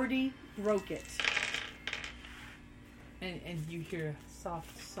 He already broke it. And you hear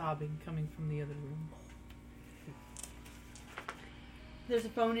soft sobbing coming from the other room. There's a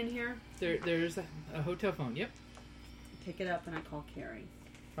phone in here. There's a hotel phone, yep. Pick it up and I call Carrie.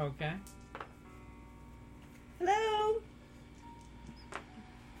 Okay. Hello,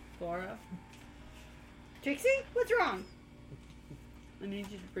 Laura, Trixie. What's wrong? I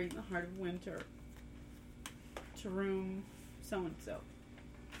need you to bring the Heart of Winter to room so-and-so.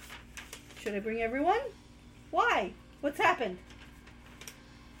 Should I bring everyone? Why? What's happened?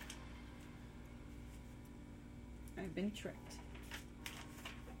 I've been tricked.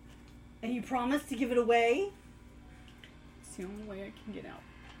 And you promised to give it away? It's the only way I can get out.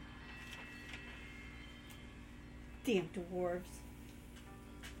 Damn dwarves.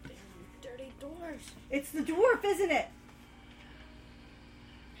 dirty doors. It's the dwarf, isn't it?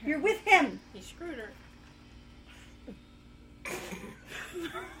 You're with him. He screwed her.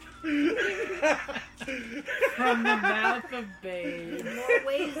 From the mouth of Babe. More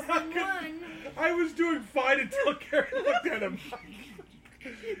ways than one. I was doing fine until Carrie looked at him.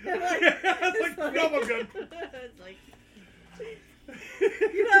 I was like, no, I'm good. It's like,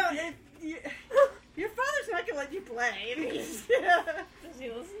 you know, your father's not gonna let you play. Does he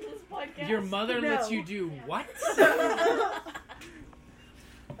listen to this podcast? Your mother No. lets you do what?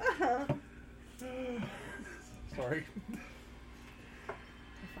 Sorry.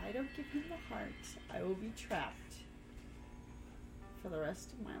 If I don't give him the heart, I will be trapped for the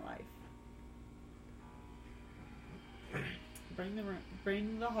rest of my life.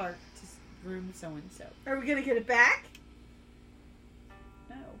 Bring the heart to room so and so. Are we gonna get it back?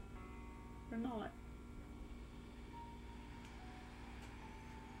 No, we're not.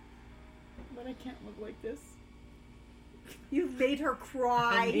 But I can't look like this. You've made her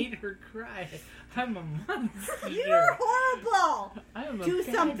cry. I made her cry. I'm a monster. You're horrible. I'm a Do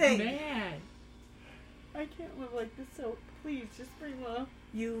bad something. man. I can't live like this, so please just bring the...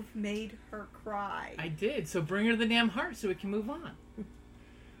 You've made her cry. I did, so bring her the damn heart so we can move on.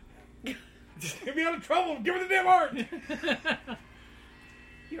 Get me out of trouble. Give her the damn heart.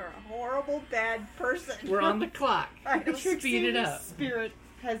 You're a horrible, bad person. We're on the clock. Trixie, Speed it up. spirit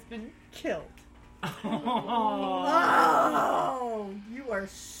has been killed. Oh. Oh, you are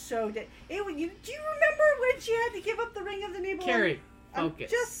so dead. Do you remember when she had to give up the ring of the Nibelung? Carrie, I'm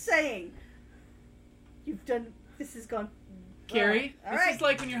focus. just saying. You've done. This has gone. Carrie, All this right. is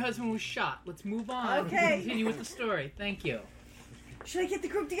like when your husband was shot. Let's move on. Okay. Continue with the story. Thank you. Should I get the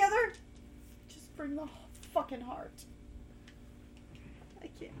group together? Just bring the fucking heart. I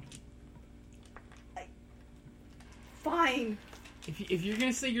can't. Fine. If you're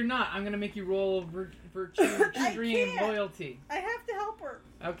gonna say you're not, I'm gonna make you roll a virtue I extreme can't. loyalty. I have to help her.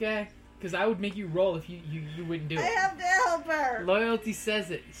 Okay? Because I would make you roll if you wouldn't do I it. have to help her. Loyalty says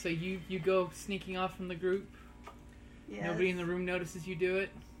it. So you go sneaking off from the group. Yes. Nobody in the room notices you do it.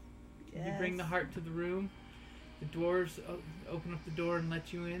 You bring the Yes. heart to the room. The dwarves open up the door and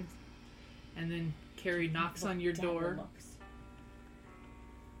let you in. And then Carrie knocks on your door.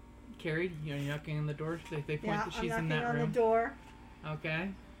 Carrie, you're knocking on the door. They point Yeah, that I'm she's knocking in that on room. the door. Okay.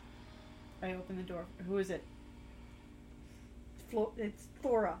 I open the door. Who is it? It's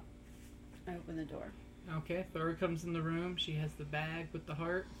Thora. I open the door. Okay. Thora comes in the room. She has the bag with the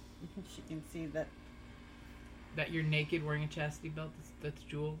heart. She can see that. That you're naked wearing a chastity belt that's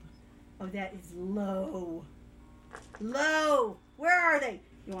jeweled. Oh, that is low. Low! Where are they?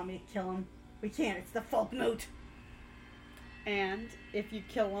 You want me to kill them? We can't. It's the folk moot. And if you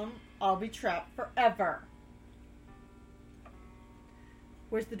kill him, I'll be trapped forever.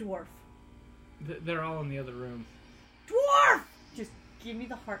 Where's the dwarf? They're all in the other room. Dwarf! Just give me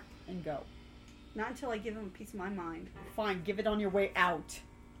the heart and go. Not until I give him a piece of my mind. Fine, give it on your way out.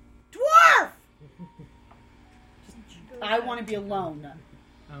 Dwarf! I want to be alone.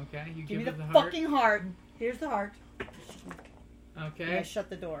 Okay, you Give me give the her the heart. fucking heart. Here's the heart. And I Okay, shut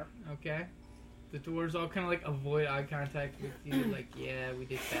the door. okay. The dwarves all kind of like avoid eye contact with you, like, yeah, we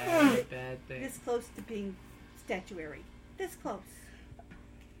did bad things. This close to being statuary. This close.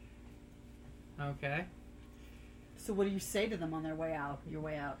 Okay. So what do you say to them on their way out? Your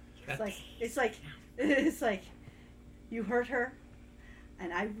way out. It's like, you hurt her,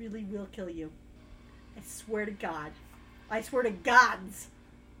 and I really will kill you. I swear to God. I swear to gods.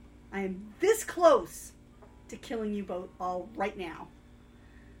 I am this close to killing you both all right now.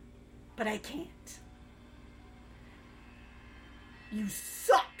 But I can't. You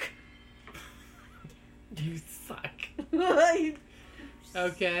suck. You suck. I-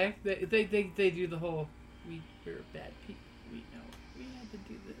 Okay, they do the whole, we're bad people, we know, we had to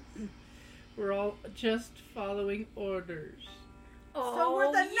do this. We're all just following orders. so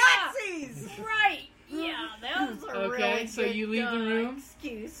we're the Nazis. Right. Yeah, that was a Okay, really so good, you leave the room?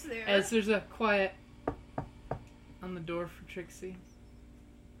 excuse there. As there's a quiet on the door for Trixie.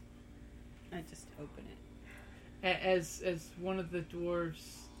 I just open it. As one of the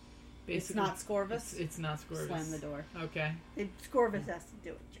dwarves basically... It's not Scorvus? It's not Scorvus. Slam the door. Okay. Scorvus has to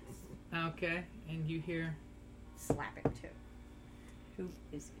do it, Jess. Okay, and you hear, Slap it, too. Who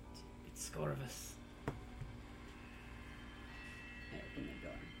is it? it's Scorvus. I open the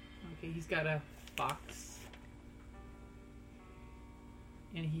door. Okay, he's got a box.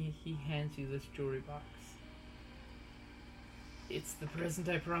 And he hands you this jewelry box. It's the present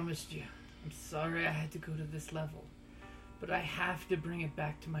I promised you. I'm sorry I had to go to this level, but I have to bring it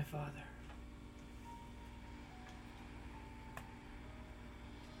back to my father.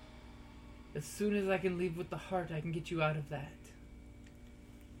 As soon as I can leave with the heart, I can get you out of that.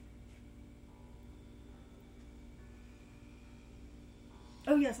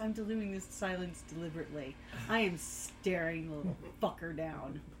 Oh yes, I'm doing this silence deliberately. I am staring the little fucker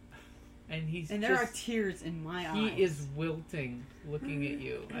down. And he's And there are tears in my eyes. He is wilting looking at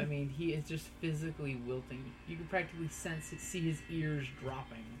you. I mean, he is just physically wilting. You can practically see his ears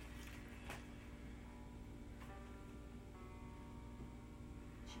dropping.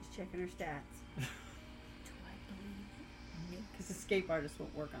 She's checking her stats. Because escape artists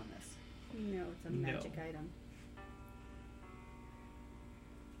won't work on this. No, it's a No. magic item.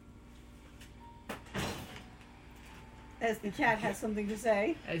 As the cat has something to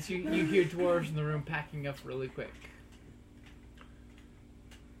say. As you hear dwarves in the room packing up really quick.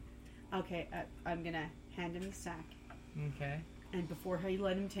 Okay, I'm gonna hand him the sack. Okay. And before I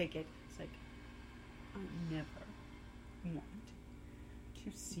let him take it, it's like, I never want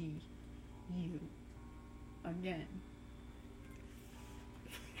to see you again.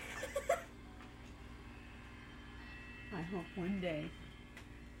 I hope one day.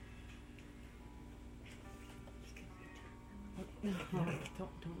 Don't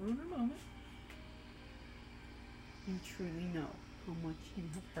ruin her moment. You truly know how much you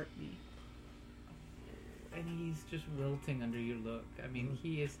have hurt me. And he's just wilting under your look. I mean,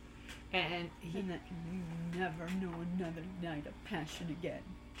 he is... And he... And that you never know another night of passion again.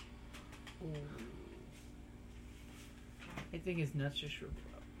 Ooh. I think his nuts just shriveled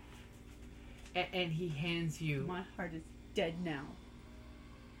up. And he hands you... My heart is dead now.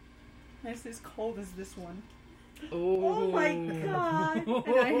 It's as cold as this one. Oh, my God.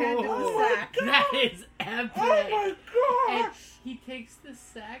 And I hand him the sack. That is epic. Oh my And gosh! he takes the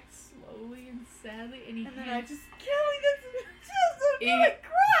sack slowly and sadly, and he And then hands... I just Kelly, that's just I'm He- gonna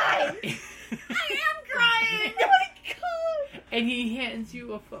cry! I am crying! Oh my god! And he hands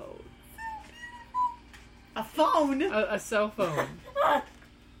you a phone. a phone. A cell phone.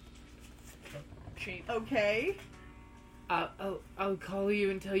 Okay. I'll call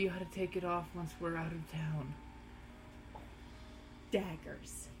you and tell you how to take it off once we're out of town.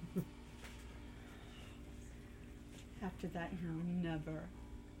 Daggers. After that, you'll never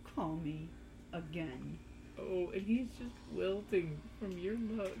call me again. Oh, and he's just wilting from your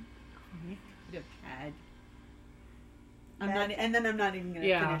look. I could have had. And then I'm not even gonna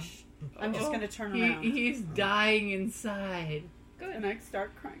Yeah. finish. I'm just gonna turn he- around. He's dying inside. Good. And I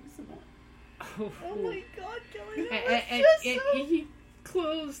start crying some more. Oh, Oh my god, Kelly, that And, was just so...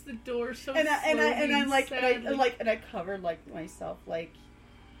 close the door so and I sadly. cover like myself, like,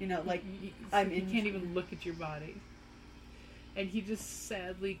 you know, like I'm you can't even look at your body. And he just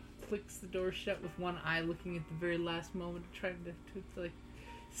sadly clicks the door shut with one eye looking at the very last moment, trying to like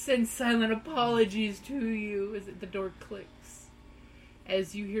send silent apologies to you as the door clicks.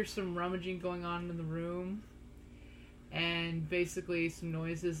 As you hear some rummaging going on in the room, and basically some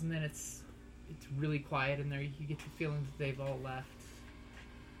noises, and then it's really quiet in there. You get the feeling that they've all left.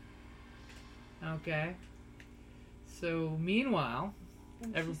 Okay. So meanwhile,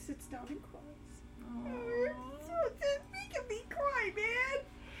 and she sits down and cries. Aww. It's making me cry,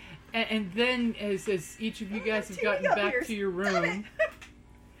 man. And then as each of you guys have gotten back to your room.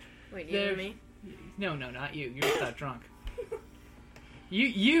 Wait, you and me? No, not you. You're not drunk.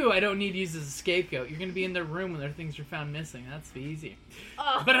 You, I don't need to use as a scapegoat. You're going to be in their room when their things are found missing. That's easy.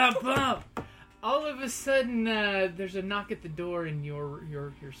 Oh. Ba-da-bum! All of a sudden, there's a knock at the door in your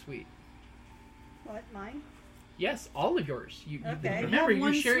suite. What, mine? Yes, all of yours. Okay. Remember,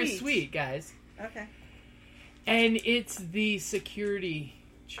 you share a suite. suite, guys. Okay. And it's the security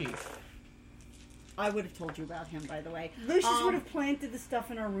chief. I would have told you about him, by the way. Lucius would have planted the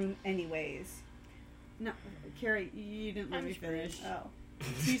stuff in our room anyways. No, Carrie, you didn't let me finish. Oh.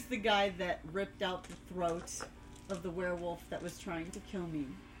 He's the guy that ripped out the throat of the werewolf that was trying to kill me.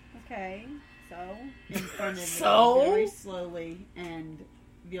 Okay, so? In front of me, So? very slowly, and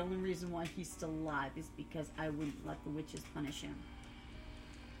the only reason why he's still alive is because I wouldn't let the witches punish him.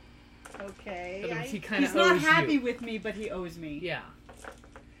 Okay. In other words, he kind of He's not owes happy you. with me, but he owes me. Yeah.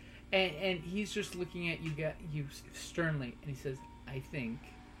 And he's just looking at you sternly, and he says, "I think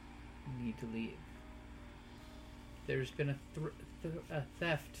you need to leave. There's been a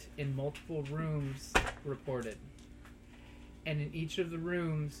theft in multiple rooms reported. And in each of the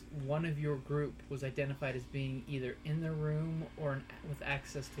rooms, one of your group was identified as being either in the room or with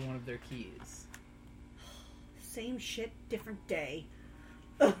access to one of their keys." Same shit, different day.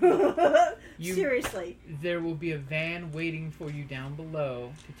 You- Seriously. There will be a van waiting for you down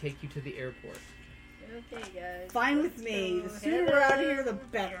below to take you to the airport. Okay, guys. Fine with let's me. go. The sooner we're out of here, the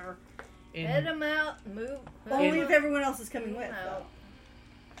better. Head them out. Move. Only In- if everyone else is coming with. out.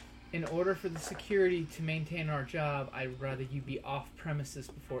 In order for the security to maintain our job, I'd rather you be off premises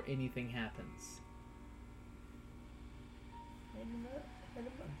before anything happens. Head 'em up. Head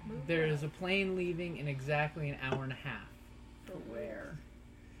 'em up. Move There out. is a plane leaving in exactly an hour and a half. For where?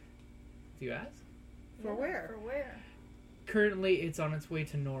 Do you ask? For Yeah, where? For where? Currently, it's on its way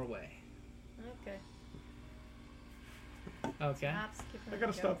to Norway. Okay. Okay. Stop skipping I gotta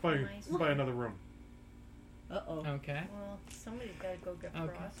and stop go. by Nice. another room. Uh-oh. Okay. Well, somebody's gotta go get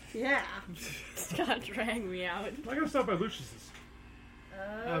Okay. Frost. Yeah. It's gonna drag me out. I gotta stop by Lucius's.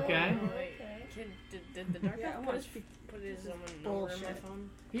 Oh, Okay. okay. Did the dark Yeah, I elf wanna put his number in my bullshit. phone?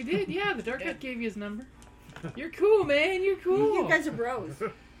 He did, yeah. The Dark Yeah. Elf gave you his number. You're cool, man. You're cool. You guys are bros.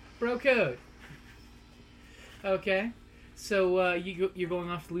 Bro code. Okay. So you're going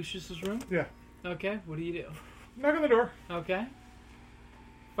off to Lucius's room? Yeah. Okay. What do you do? Knock on the door. Okay.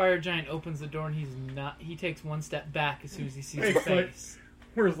 Fire Giant opens the door and he takes one step back as soon as he sees Hey, your Clay. face.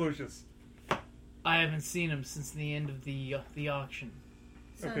 Where's Lucius? I haven't seen him since the end of the auction.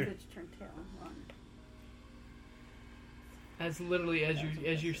 Son Okay. of a bitch, turn tail and run. As literally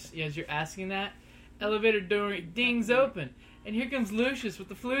as you're asking that, elevator door dings open, and here comes Lucius with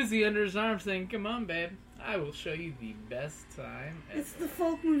the floozy under his arm, saying, "Come on, babe, I will show you the best time ever." It's the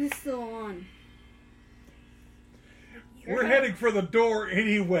folk moon is still on. We're heading for the door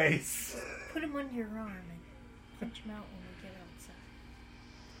anyways. Put him under your arm and punch him out when we get outside.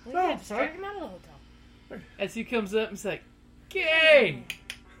 We No, gotta just drag him out of the hotel. As he comes up and he's like, "Kane!"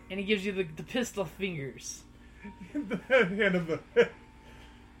 And he gives you the pistol fingers. Hand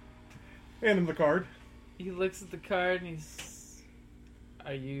him the card. He looks at the card and he's,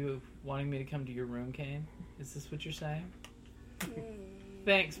 "Are you wanting me to come to your room, Kane? Is this what you're saying?"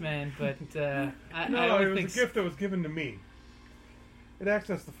 Thanks, man, but I No, don't it was think a gift that was given to me. It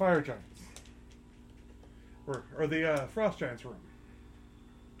accessed the fire giants. Or the frost giants room.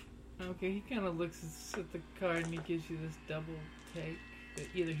 Okay, he kind of looks at the card and he gives you this double take. That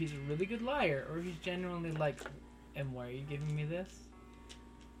either he's a really good liar or he's genuinely like, "And why are you giving me this?"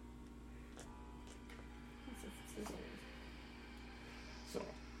 So,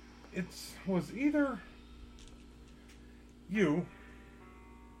 it was either you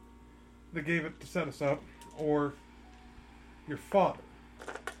that gave it to set us up, or your father.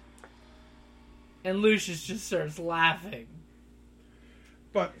 And Lucius just starts laughing.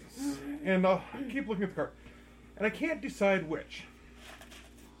 But, and I'll keep looking at the card. And I can't decide which.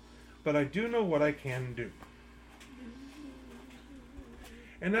 But I do know what I can do.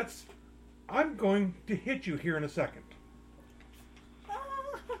 And that's... I'm going to hit you here in a second.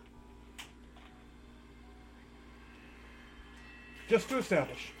 Just to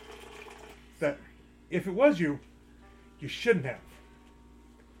establish that if it was you, you shouldn't have.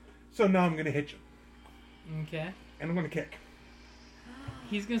 So now I'm going to hit you. Okay. And I'm going to kick.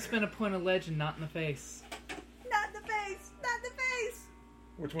 He's gonna spend a point of legend, not in the face. Not in the face! Not in the face!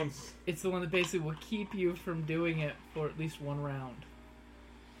 Which one's... It's the one that basically will keep you from doing it for at least one round.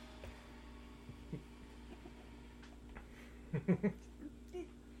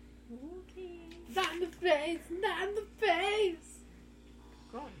 Okay. Not in the face! Not in the face!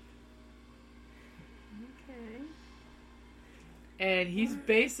 Go on. Okay. And he's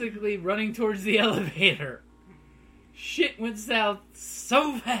basically running towards the elevator. Shit went south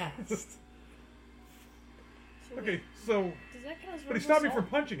so fast. So Okay, so... does that count as But he verbal stopped me assault?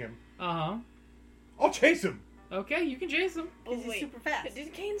 from punching him. Uh-huh. I'll chase him! Okay, you can chase him. Oh, Because he's wait. super fast.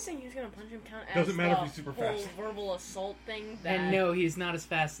 Did Kane say he was gonna punch him count as Doesn't matter if the he's super whole fast. verbal assault thing? That, And no, he's not as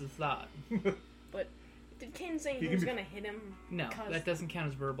fast as thought. But did Kane say He he was can be- gonna hit him? No, because, that doesn't count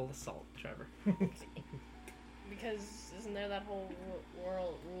as verbal assault, Trevor. Because isn't there that whole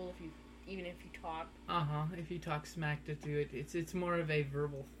rule if you even if you talk? Uh-huh. If you talk smack to do it, it's more of a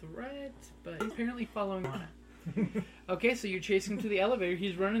verbal threat, but he's apparently following on it. Okay, so you're chasing him to the elevator.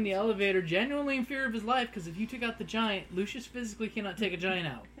 He's running the elevator genuinely in fear of his life, because if you took out the giant, Lucius physically cannot take a giant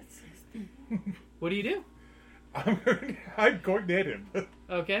out. What do you do? I'm going to hit him.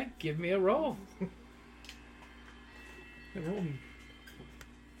 Okay, give me a roll. Oh,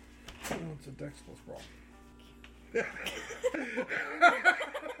 it's a Dex plus brawl.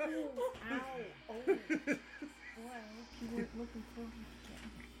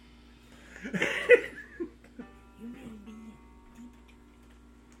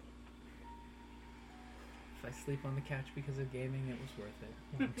 If I sleep on the couch because of gaming, it was worth it.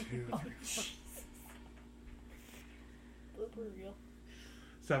 1, 2, 3, Blooper reel.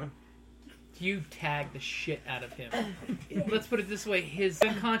 7. You tag the shit out of him. Let's put it this way: his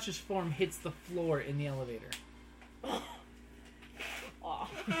unconscious form hits the floor in the elevator. Aw.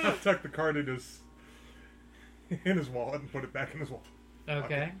 I tucked the card in his wallet and put it back in his wallet.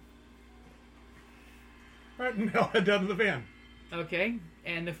 Okay. Alright, now head down to the van. Okay,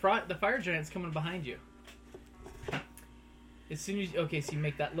 and the fire giant's coming behind you. As soon as so you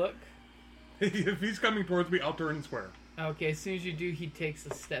make that look. If he's coming towards me, I'll turn and square. Okay, as soon as you do, he takes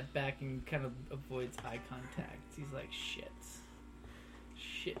a step back and kind of avoids eye contact. He's like, shit.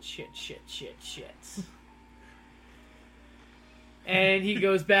 Shit. And he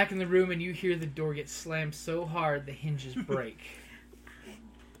goes back in the room, and you hear the door get slammed so hard the hinges break.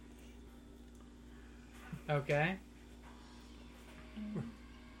 Okay?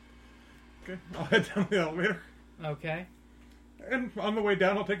 Okay, I'll head down the elevator. Okay. And on the way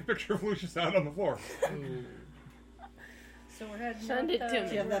down, I'll take a picture of Lucius out on the floor. Ooh. So we're heading Send up it to the- me.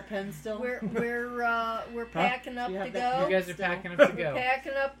 Do you have that pen still? We're packing up You have to that- go. You guys are packing up to We're go.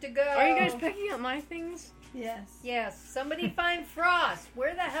 packing up to go. Are you guys picking up my things? Yes. Yes. Somebody find Frost.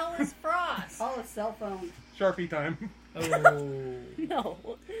 Where the hell is Frost? Call a cell phone. Sharpie time. Oh. No.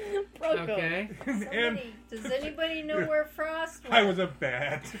 Broco. Okay. And Somebody, does anybody know where Frost was? I was a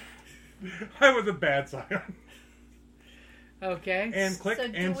bad scion. Okay. And click So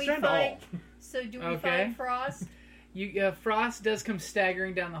do and we send find- all. So do we Okay. find Frost? Frost does come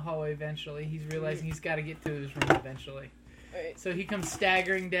staggering down the hallway eventually. He's realizing he's got to get to his room eventually. Alright. So he comes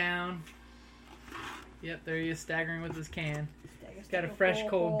staggering down. Yep, there he is, staggering with his can. He's got a fresh,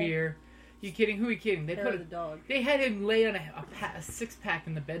 cold beer. You kidding? Who are you kidding? They Hair put of the dog. They had him lay on a 6-pack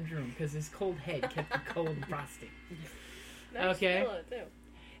in the bedroom because his cold head kept him cold and frosty. Nice Okay. fella, too.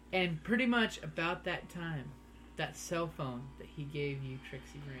 And pretty much about that time, that cell phone that he gave you,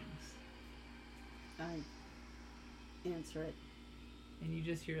 Trixie, rings. I answer it. And you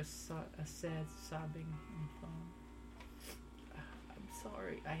just hear a sad sobbing on the phone. I'm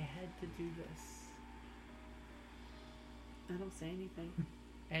sorry, I had to do this. I don't say anything.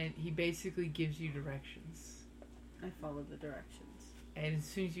 And he basically gives you directions. I follow the directions. And as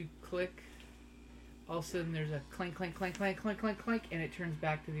soon as you click, all of a sudden there's a clank, clank, clank, clank, clank, clank, clank, and it turns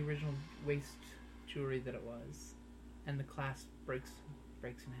back to the original waist jewelry that it was. And the clasp breaks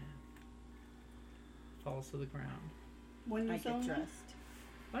in half. Falls to the ground. When I you get dressed.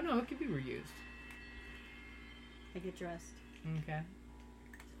 Oh no, it could be reused. I get dressed. Okay.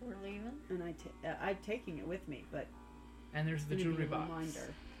 We're leaving. And I'm taking it with me, but And there's the gonna be jewelry a box.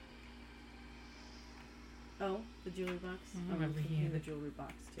 reminder. Oh, the jewelry box? Mhm, I'm remember he taking had the it. jewelry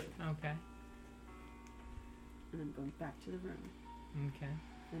box too. Okay. And I'm going back to the room. Okay.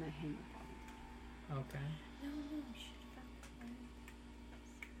 And I hang up on it. Okay. No, we should have found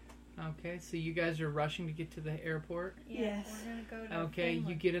Okay, so you guys are rushing to get to the airport. Yeah, Yes. we're gonna go to Okay, you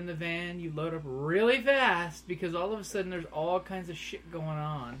Finland. get in the van, you load up really fast because all of a sudden there's all kinds of shit going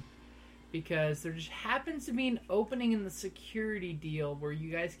on. Because there just happens to be an opening in the security deal where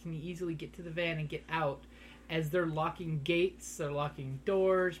you guys can easily get to the van and get out as they're locking gates, they're locking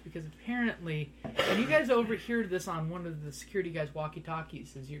doors, because apparently, and you guys overhear this on one of the security guys'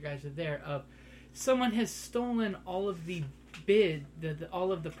 walkie-talkies as you guys are there, of someone has stolen all of the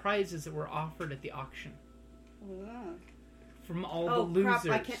all of the prizes that were offered at the auction. From all the Oh losers.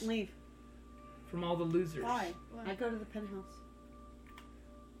 crap! I can't leave. From all the losers. Why? Why? I go to the penthouse.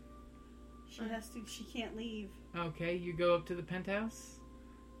 She has to. She can't leave. Okay, you go up to the penthouse.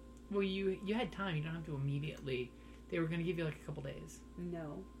 Well, you had time. You don't have to immediately. They were going to give you like a couple days.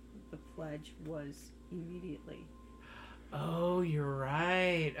 No, the pledge was immediately. Oh, you're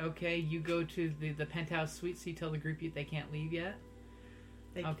right. Okay, you go to the penthouse suite, so you tell the group they can't leave yet.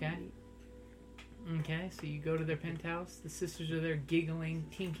 They Okay. can't- Okay, so you go to their penthouse. The sisters are there giggling,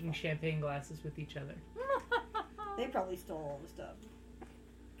 tinking champagne glasses with each other. They probably stole all the stuff.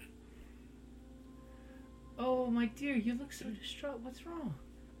 Oh, my dear, you look so distraught. What's wrong?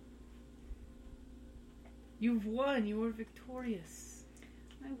 You've won. You were victorious.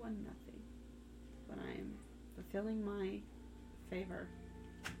 I won nothing, but I am fulfilling my favor.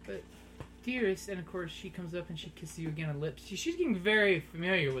 Dearest, and of course she comes up and she kisses you again on the lips. She's getting very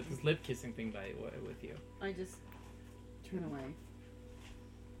familiar with this lip kissing thing with you. I just turn away.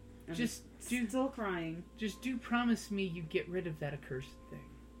 I'm Just still crying. Just do promise me you get rid of that accursed thing.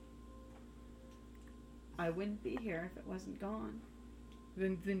 I wouldn't be here if it wasn't gone.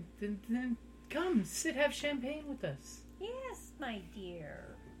 Then come, sit, have champagne with us. Yes, my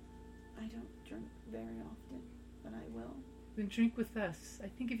dear. I don't drink very often, but I will. Then drink with us. I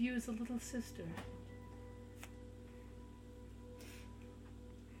think of you as a little sister.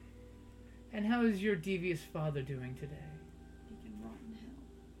 And how is your devious father doing today? He can rot in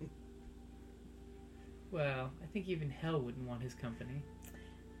hell. Well, I think even hell wouldn't want his company.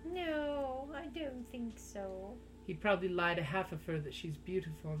 No, I don't think so. He'd probably lie to half of her that she's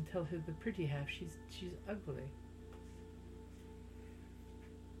beautiful and tell her the pretty half she's ugly.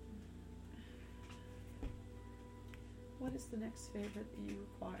 What is the next favor that you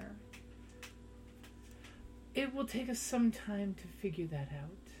require? It will take us some time to figure that out.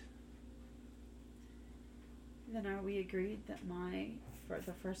 Then are we agreed that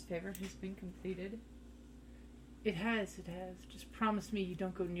the first favor has been completed? It has. Just promise me you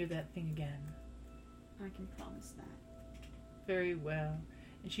don't go near that thing again. I can promise that. Very well.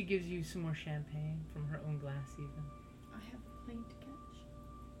 And she gives you some more champagne from her own glass even. I have a plane to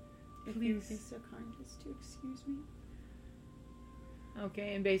catch. If Please. you'd be so kind as to excuse me.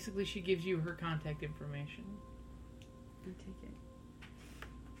 Okay, and basically she gives you her contact information. I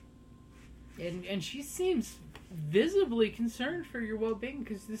take it. And she seems visibly concerned for your well-being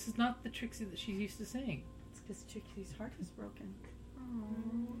because this is not the Trixie that she's used to seeing. It's because Trixie's heart is broken.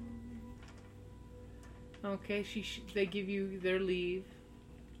 Okay, they give you their leave.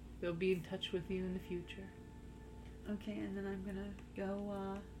 They'll be in touch with you in the future. Okay, and then I'm gonna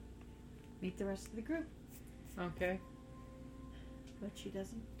go meet the rest of the group. Okay. But she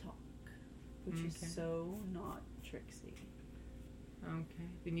doesn't talk, which Okay. is so not Trixie. Okay.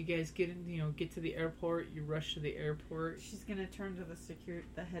 Then you guys get to the airport. You rush to the airport. She's gonna turn to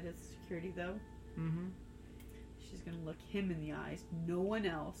the head of security though. Mm-hmm. She's gonna look him in the eyes, no one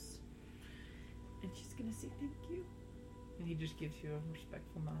else, and she's gonna say thank you. And he just gives you a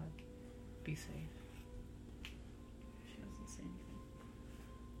respectful nod. Be safe. She doesn't say anything.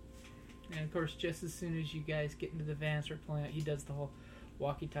 And of course, just as soon as you guys get into the van and start pulling out, he does the whole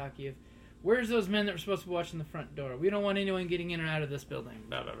walkie-talkie of, "Where's those men that were supposed to be watching the front door? We don't want anyone getting in or out of this building."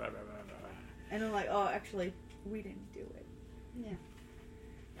 Blah, blah, blah, blah, blah, blah. And I'm like, oh, actually, we didn't do it.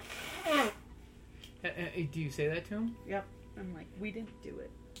 Do you say that to him? Yep. I'm like, we didn't do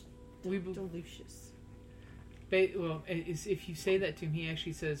it. We Dr. be- Lucius. If you say that to him, he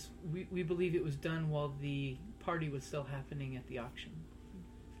actually says, we believe it was done while the party was still happening at the auction.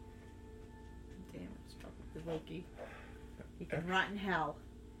 Damn, it's probably Loki. He can rot in hell.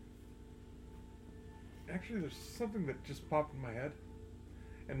 Actually, there's something that just popped in my head,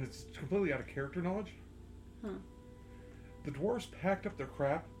 and it's completely out of character knowledge. Huh. The dwarves packed up their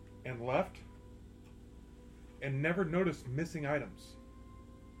crap and left, and never noticed missing items.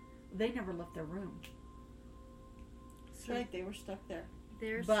 They never left their room. That's right, they were stuck there.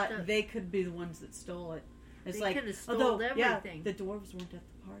 They're But stuck. they could be the ones that stole it. It's They like, coulda stole although, everything. Yeah, the dwarves weren't at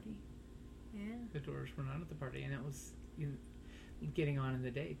the party. Yeah. The dwarves were not at the party, and it was getting on in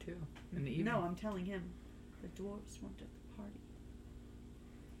the day, too. In the evening. No, I'm telling him. The dwarves weren't at the party.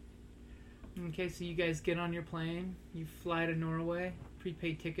 Okay, so you guys get on your plane. You fly to Norway.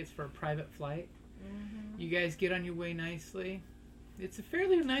 Prepaid tickets for a private flight. You guys get on your way nicely. It's a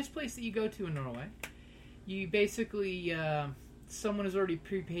fairly nice place that you go to in Norway. You basically, someone has already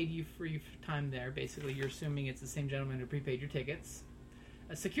prepaid you for your time there. Basically, you're assuming it's the same gentleman who prepaid your tickets.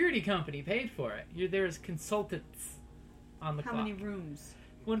 A security company paid for it. You're there as consultants on the How clock. many rooms?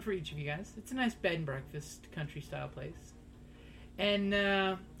 One for each of you guys. It's a nice bed and breakfast, country-style place.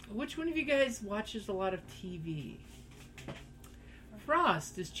 And which one of you guys watches a lot of TV?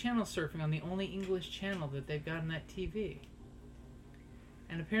 Frost is channel surfing on the only English channel that they've got on that TV.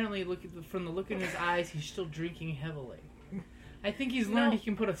 And apparently, from the look in his eyes, he's still drinking heavily. I think he's learned he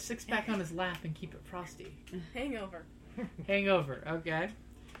can put a six-pack on his lap and keep it frosty. Hangover. Hangover, okay.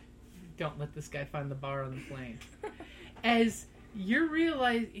 Don't let this guy find the bar on the plane. As you're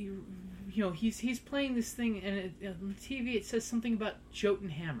realizing, you know, he's playing this thing, and on the TV it says something about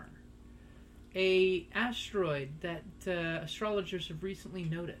Jotunhammer, a asteroid that astrologers have recently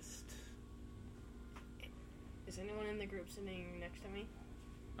noticed. Is anyone in the group sitting next to me?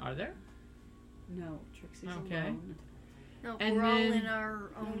 Are there? No, Trixie's Okay. alone. No, And we're all then- in our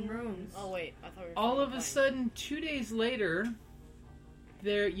own rooms. Oh wait, I thought we were All flying of a plane. sudden, 2 days later,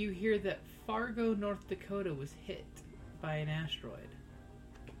 there you hear that Fargo, North Dakota was hit by an asteroid.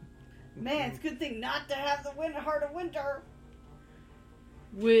 Man, it's a good thing not to have the heart of winter.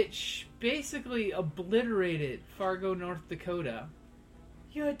 Which basically obliterated Fargo, North Dakota.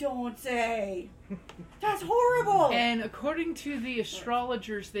 You don't say. That's horrible. And according to the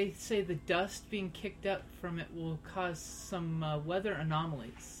astrologers, they say the dust being kicked up from it will cause some weather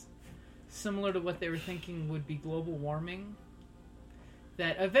anomalies. Similar to what they were thinking would be global warming.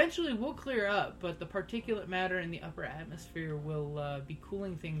 That eventually will clear up, but the particulate matter in the upper atmosphere will be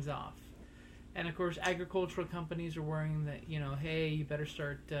cooling things off. And of course, agricultural companies are worrying that, you know, hey, you better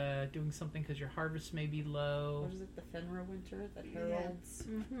start doing something because your harvest may be low. What is it? The Fenrir winter that heralds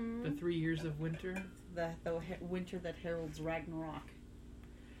The 3 years of winter. the winter that heralds Ragnarok.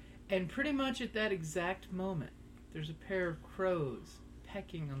 And pretty much at that exact moment, there's a pair of crows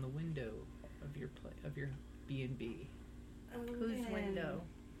pecking on the window of your B&B. Whose window?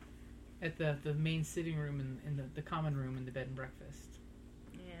 At the main sitting room in the common room in the bed and breakfast.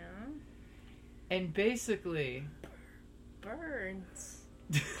 Yeah. And basically, Birds.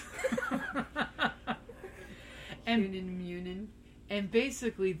 and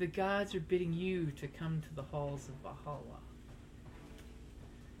basically the gods are bidding you to come to the halls of Valhalla.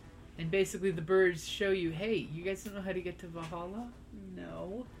 And basically the birds show you, hey, you guys don't know how to get to Valhalla?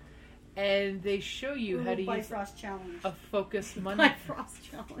 No. And they show you how to use Bifrost challenge. a focused money. My frost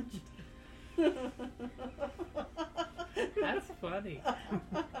challenge. That's funny.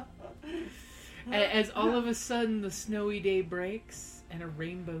 As all of a sudden the snowy day breaks and a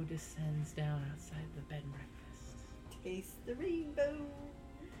rainbow descends down outside the bed and breakfast. Taste the rainbow.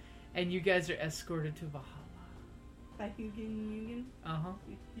 And you guys are escorted to Valhalla. By Hugin. Uh-huh.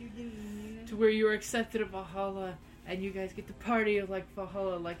 Hugin. To where you are accepted at Valhalla and you guys get to party like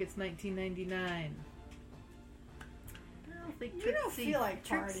Valhalla like it's 1999. I don't think We don't Trixie- feel like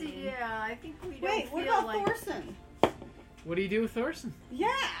Trixie, partying. yeah, I think we don't Wait, feel what about like Thorson? What do you do with Thorson? Yeah.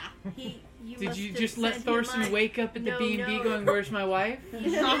 You Did must you have just let sent Thorson him on- wake up at the No, B&B no. going, where's my wife?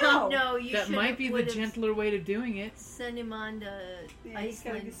 No. No, you That should might have- be the would have gentler way of doing it. Sent him on to Yeah, he's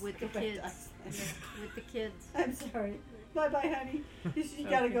gotta Iceland go with the back to kids. Iceland. With the kids. I'm sorry. Bye bye, honey. You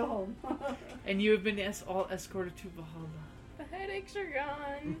gotta Okay. go home. And you have been all escorted to Valhalla. The headaches are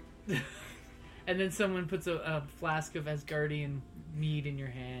gone. And then someone puts a flask of Asgardian mead in your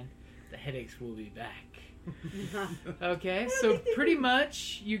hand. The headaches will be back. Okay, so pretty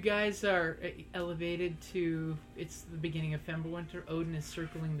much you guys are elevated to, it's the beginning of Fimbulwinter. Odin is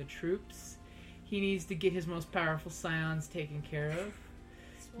circling the troops. He needs to get his most powerful scions taken care of.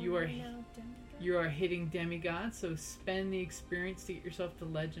 You are hitting demigod, so spend the experience to get yourself to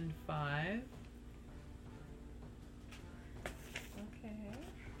Legend 5.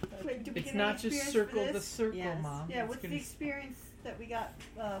 Wait, do we It's get not any just experience circle for the this? circle, Yes. Mom. Yeah, It's what's gonna the experience that we got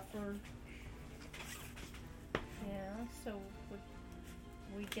for? Yeah, so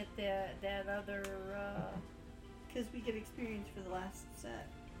we get that other. Because we get experience for the last set.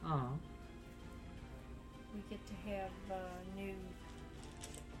 Uh-huh. We get to have new,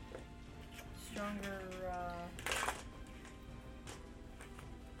 stronger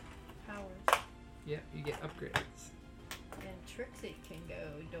powers, Yep, you get upgrades. and Trixie can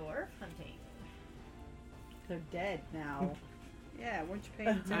go dwarf hunting. They're dead now. Yeah, weren't you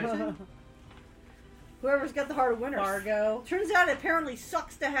paying attention? Whoever's got the heart of winter. Fargo. Turns out it apparently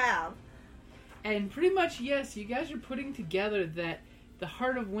sucks to have. And pretty much, yes, you guys are putting together that the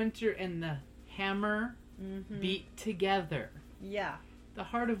Heart of Winter and the hammer beat together. Yeah, The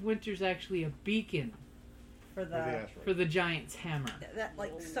Heart of Winter's actually a beacon for For the the asteroid. for the giant's hammer. That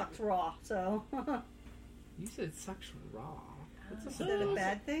like sucks raw. So You said sucks raw. What's is that a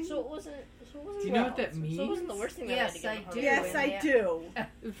bad thing? So it wasn't. Do you know what that So it means? wasn't the worst thing that Yes, I had to I get do. the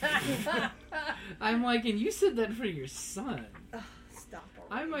Yes, hard I do. I'm like, and you said that for your son. Stop.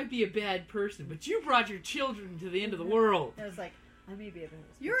 I already. might be a bad person, but you brought your children to the end of the world. I was like, I may be a bad person.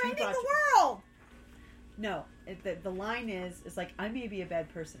 You're but you ending brought the your- world. No, the line is like, I may be a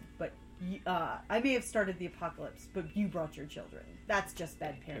bad person, but you, I may have started the apocalypse, but you brought your children. That's just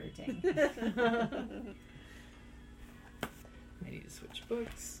bad parenting. I need to switch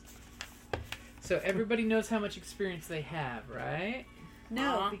books. So everybody knows how much experience they have, right?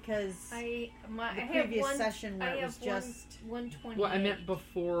 No, because I the have previous one. session where I it have was just 120. Well, I meant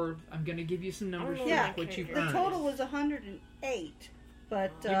before. I'm going to give you some numbers know for Yeah, what you've the earned. total was 108,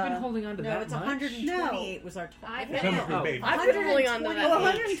 but You've been holding on to no, that it's much. 128 was our total. I Some have. for baby. I've been holding on to that. well,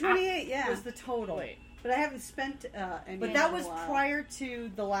 age. 128, yeah. was the total. Wait. But I haven't spent any. But in that a was while. prior to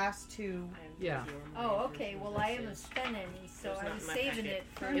the last two. Yeah. Oh, okay. Well, I haven't spent any, so It's I not was in my saving packet. it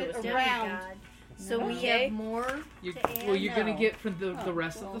for Turn the it demigod. around. So we Okay. have more You, to add. well, you're going No. to get from the Oh,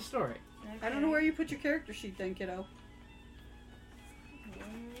 rest of well. the story. I don't know where you put your character sheet then, kiddo.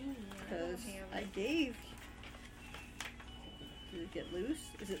 Mm, Because I don't I have it. gave. Did it get loose?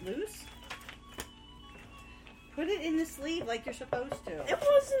 Is it loose? Put it in the sleeve like you're supposed to. It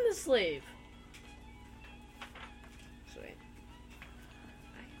was in the sleeve. Sweet.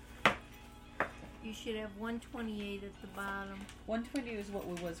 You should have 128 at the bottom. 120 is what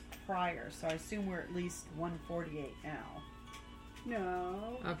was prior, so I assume we're at least 148 now.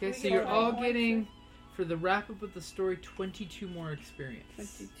 No. Okay, We so get you're all all points getting, for the wrap up of the story, 22 more experience.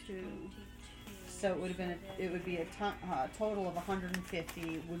 22. So it would have been it would be a total of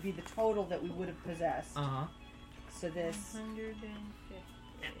 150 would be the total that we would have possessed. Uh-huh. So this 150.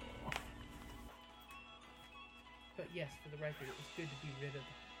 But yes, for the record, it was good to be rid of.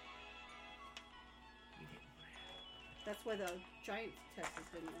 You didn't. That's why the giant testers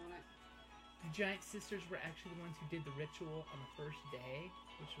didn't want it. The giant sisters were actually the ones who did the ritual on the first day,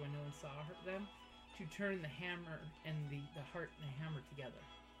 which is when no one saw them, to turn the hammer and the heart and the hammer together.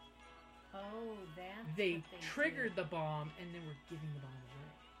 Oh, that's They what they triggered did. the bomb and then were giving the bomb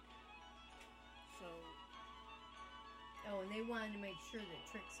away. So. Oh, and they wanted to make sure that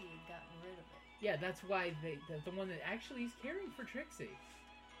Trixie had gotten rid of it. Yeah, that's why the one that actually is caring for Trixie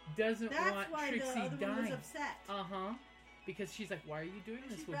doesn't That's want why Trixie the other one was dying. upset. Uh-huh. Because she's like, why are you doing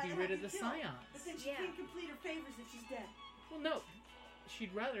this? She'd We'll be rather rid have of the you killed. scions. But then she Yeah. can't complete her favors if she's dead. Well, no.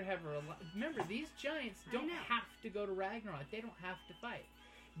 She'd rather have her alive. Remember, these giants don't know. have to go to Ragnarok. They don't have to fight.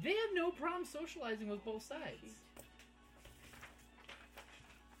 They have no problem socializing with both sides.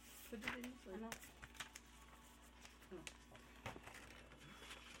 Put it in the sleeve.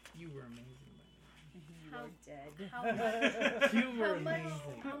 You were amazing, by How- You're dead. How much? the way. You were How much?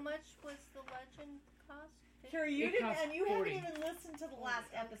 amazing. How much was the legend cost? Carrie, you It didn't, costs and you 40. haven't even listened to the last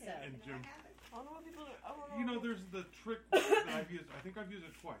episode. And Jim, I don't know what people are. you know, there's the trick that I've used. I think I've used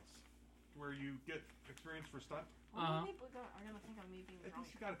it twice, where you get experience for stunt. Uh-huh. People are gonna think I'm me being I drunk.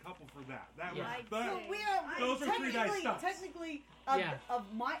 think she got a couple for that. That Yeah. was I'd that. say- We are Those are three dice stunts. technically Yeah.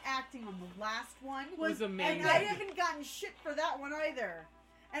 of my acting on the last one Was amazing. and I haven't gotten shit for that one either.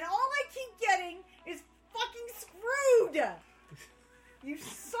 And all I keep getting is fucking screwed. You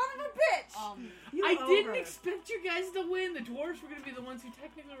son of a bitch. You I didn't ogre. expect you guys to win. The dwarves were going to be the ones who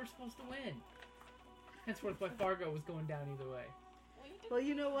technically were supposed to win. Henceforth, why Fargo was going down either way. Well,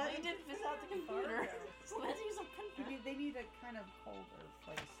 you know what? You did fizz out the computer. So let's use some computer. They need a kind of colder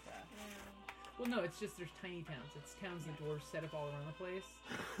place to... Well, no, it's just there's tiny towns. It's towns the dwarves set up all around the place.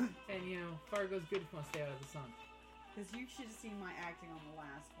 And, you know, Fargo's good if you want to stay out of the sun. Because you should have seen my acting on the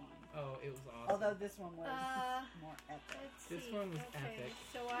last one. Oh, it was awesome. Although this one was more epic. Let's This see. one was okay, epic.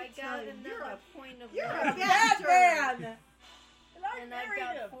 So I tell got you, you're another point of You're a legend, bad man! and I've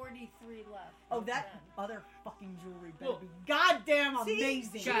got 43 left. Oh, of that them. other fucking jewelry better Well, be goddamn See?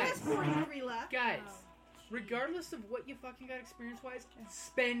 amazing. She has Guys. 43 left. Guys, Oh, regardless of what you fucking got experience-wise,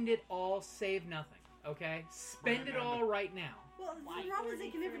 spend it all, save nothing. Okay? Spend it all right now. Well, the problem is they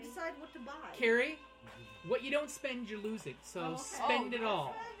can never decide what to buy. Carrie, what you don't spend, you're losing. So spend it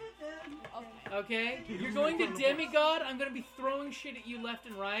all. Okay? You're going to demigod. I'm going to be throwing shit at you left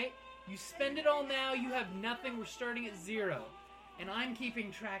and right. You spend it all now. You have nothing. We're starting at 0. And I'm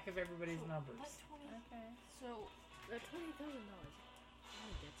keeping track of everybody's numbers. Okay. So, $20,000. I want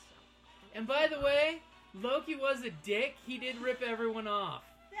to get some. And by the way, Loki was a dick. He did rip everyone off.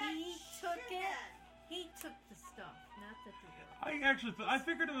 He took it. He took the stuff, not the girl. I actually, I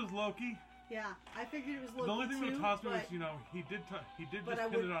figured it was Loki. Yeah, I figured it was Loki The only thing too, that tossed me but was, he did but just I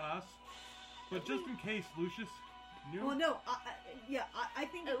pin would- it on us. But just in case Lucius knew. well, no, I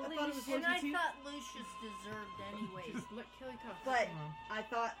think I At thought it was least, Loki and I too. thought Lucius deserved anyways. Just let Kelly talk. But Come on.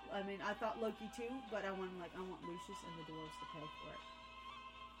 I thought Loki too, but I want Lucius and the dwarves to pay for it.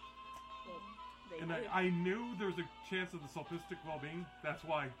 Well, they And did. I knew there was a chance of the sulfistic well-being. That's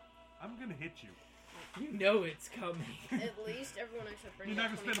why I'm going to hit you. You know it's coming. At least everyone except for You're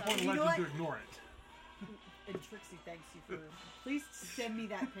not going to spend a point of You know legend what? to ignore it. And Trixie thanks you for. Please send me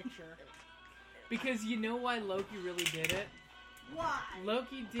that picture. Because you know why Loki really did it? Why?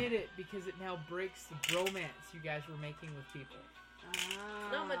 Loki did it because it now breaks the bromance you guys were making with people.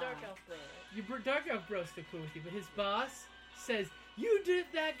 Not my dark elf bro. Your Dark Elf bro's still cool with you, but his boss says, "You did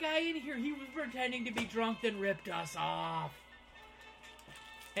that guy in here. He was pretending to be drunk, then ripped us off."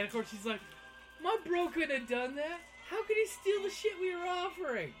 And of course he's like, "My bro couldn't have done that. How could he steal the shit we were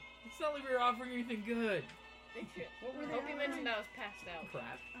offering? It's not like we were offering anything good." What were they? I hope you mentioned I was passed out.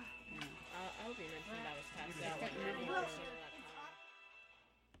 Crap. I hope you mentioned I was passed out. Like, Yeah. really earlier that time.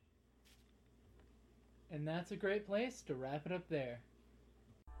 And that's a great place to wrap it up there.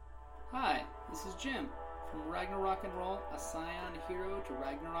 Hi, this is Jim from Ragnarok and Roll, a Scion Hero to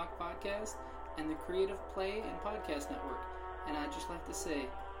Ragnarok podcast, and the Creative Play and Podcast Network. And I'd just like to say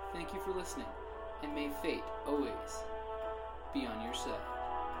thank you for listening, and may fate always be on your side.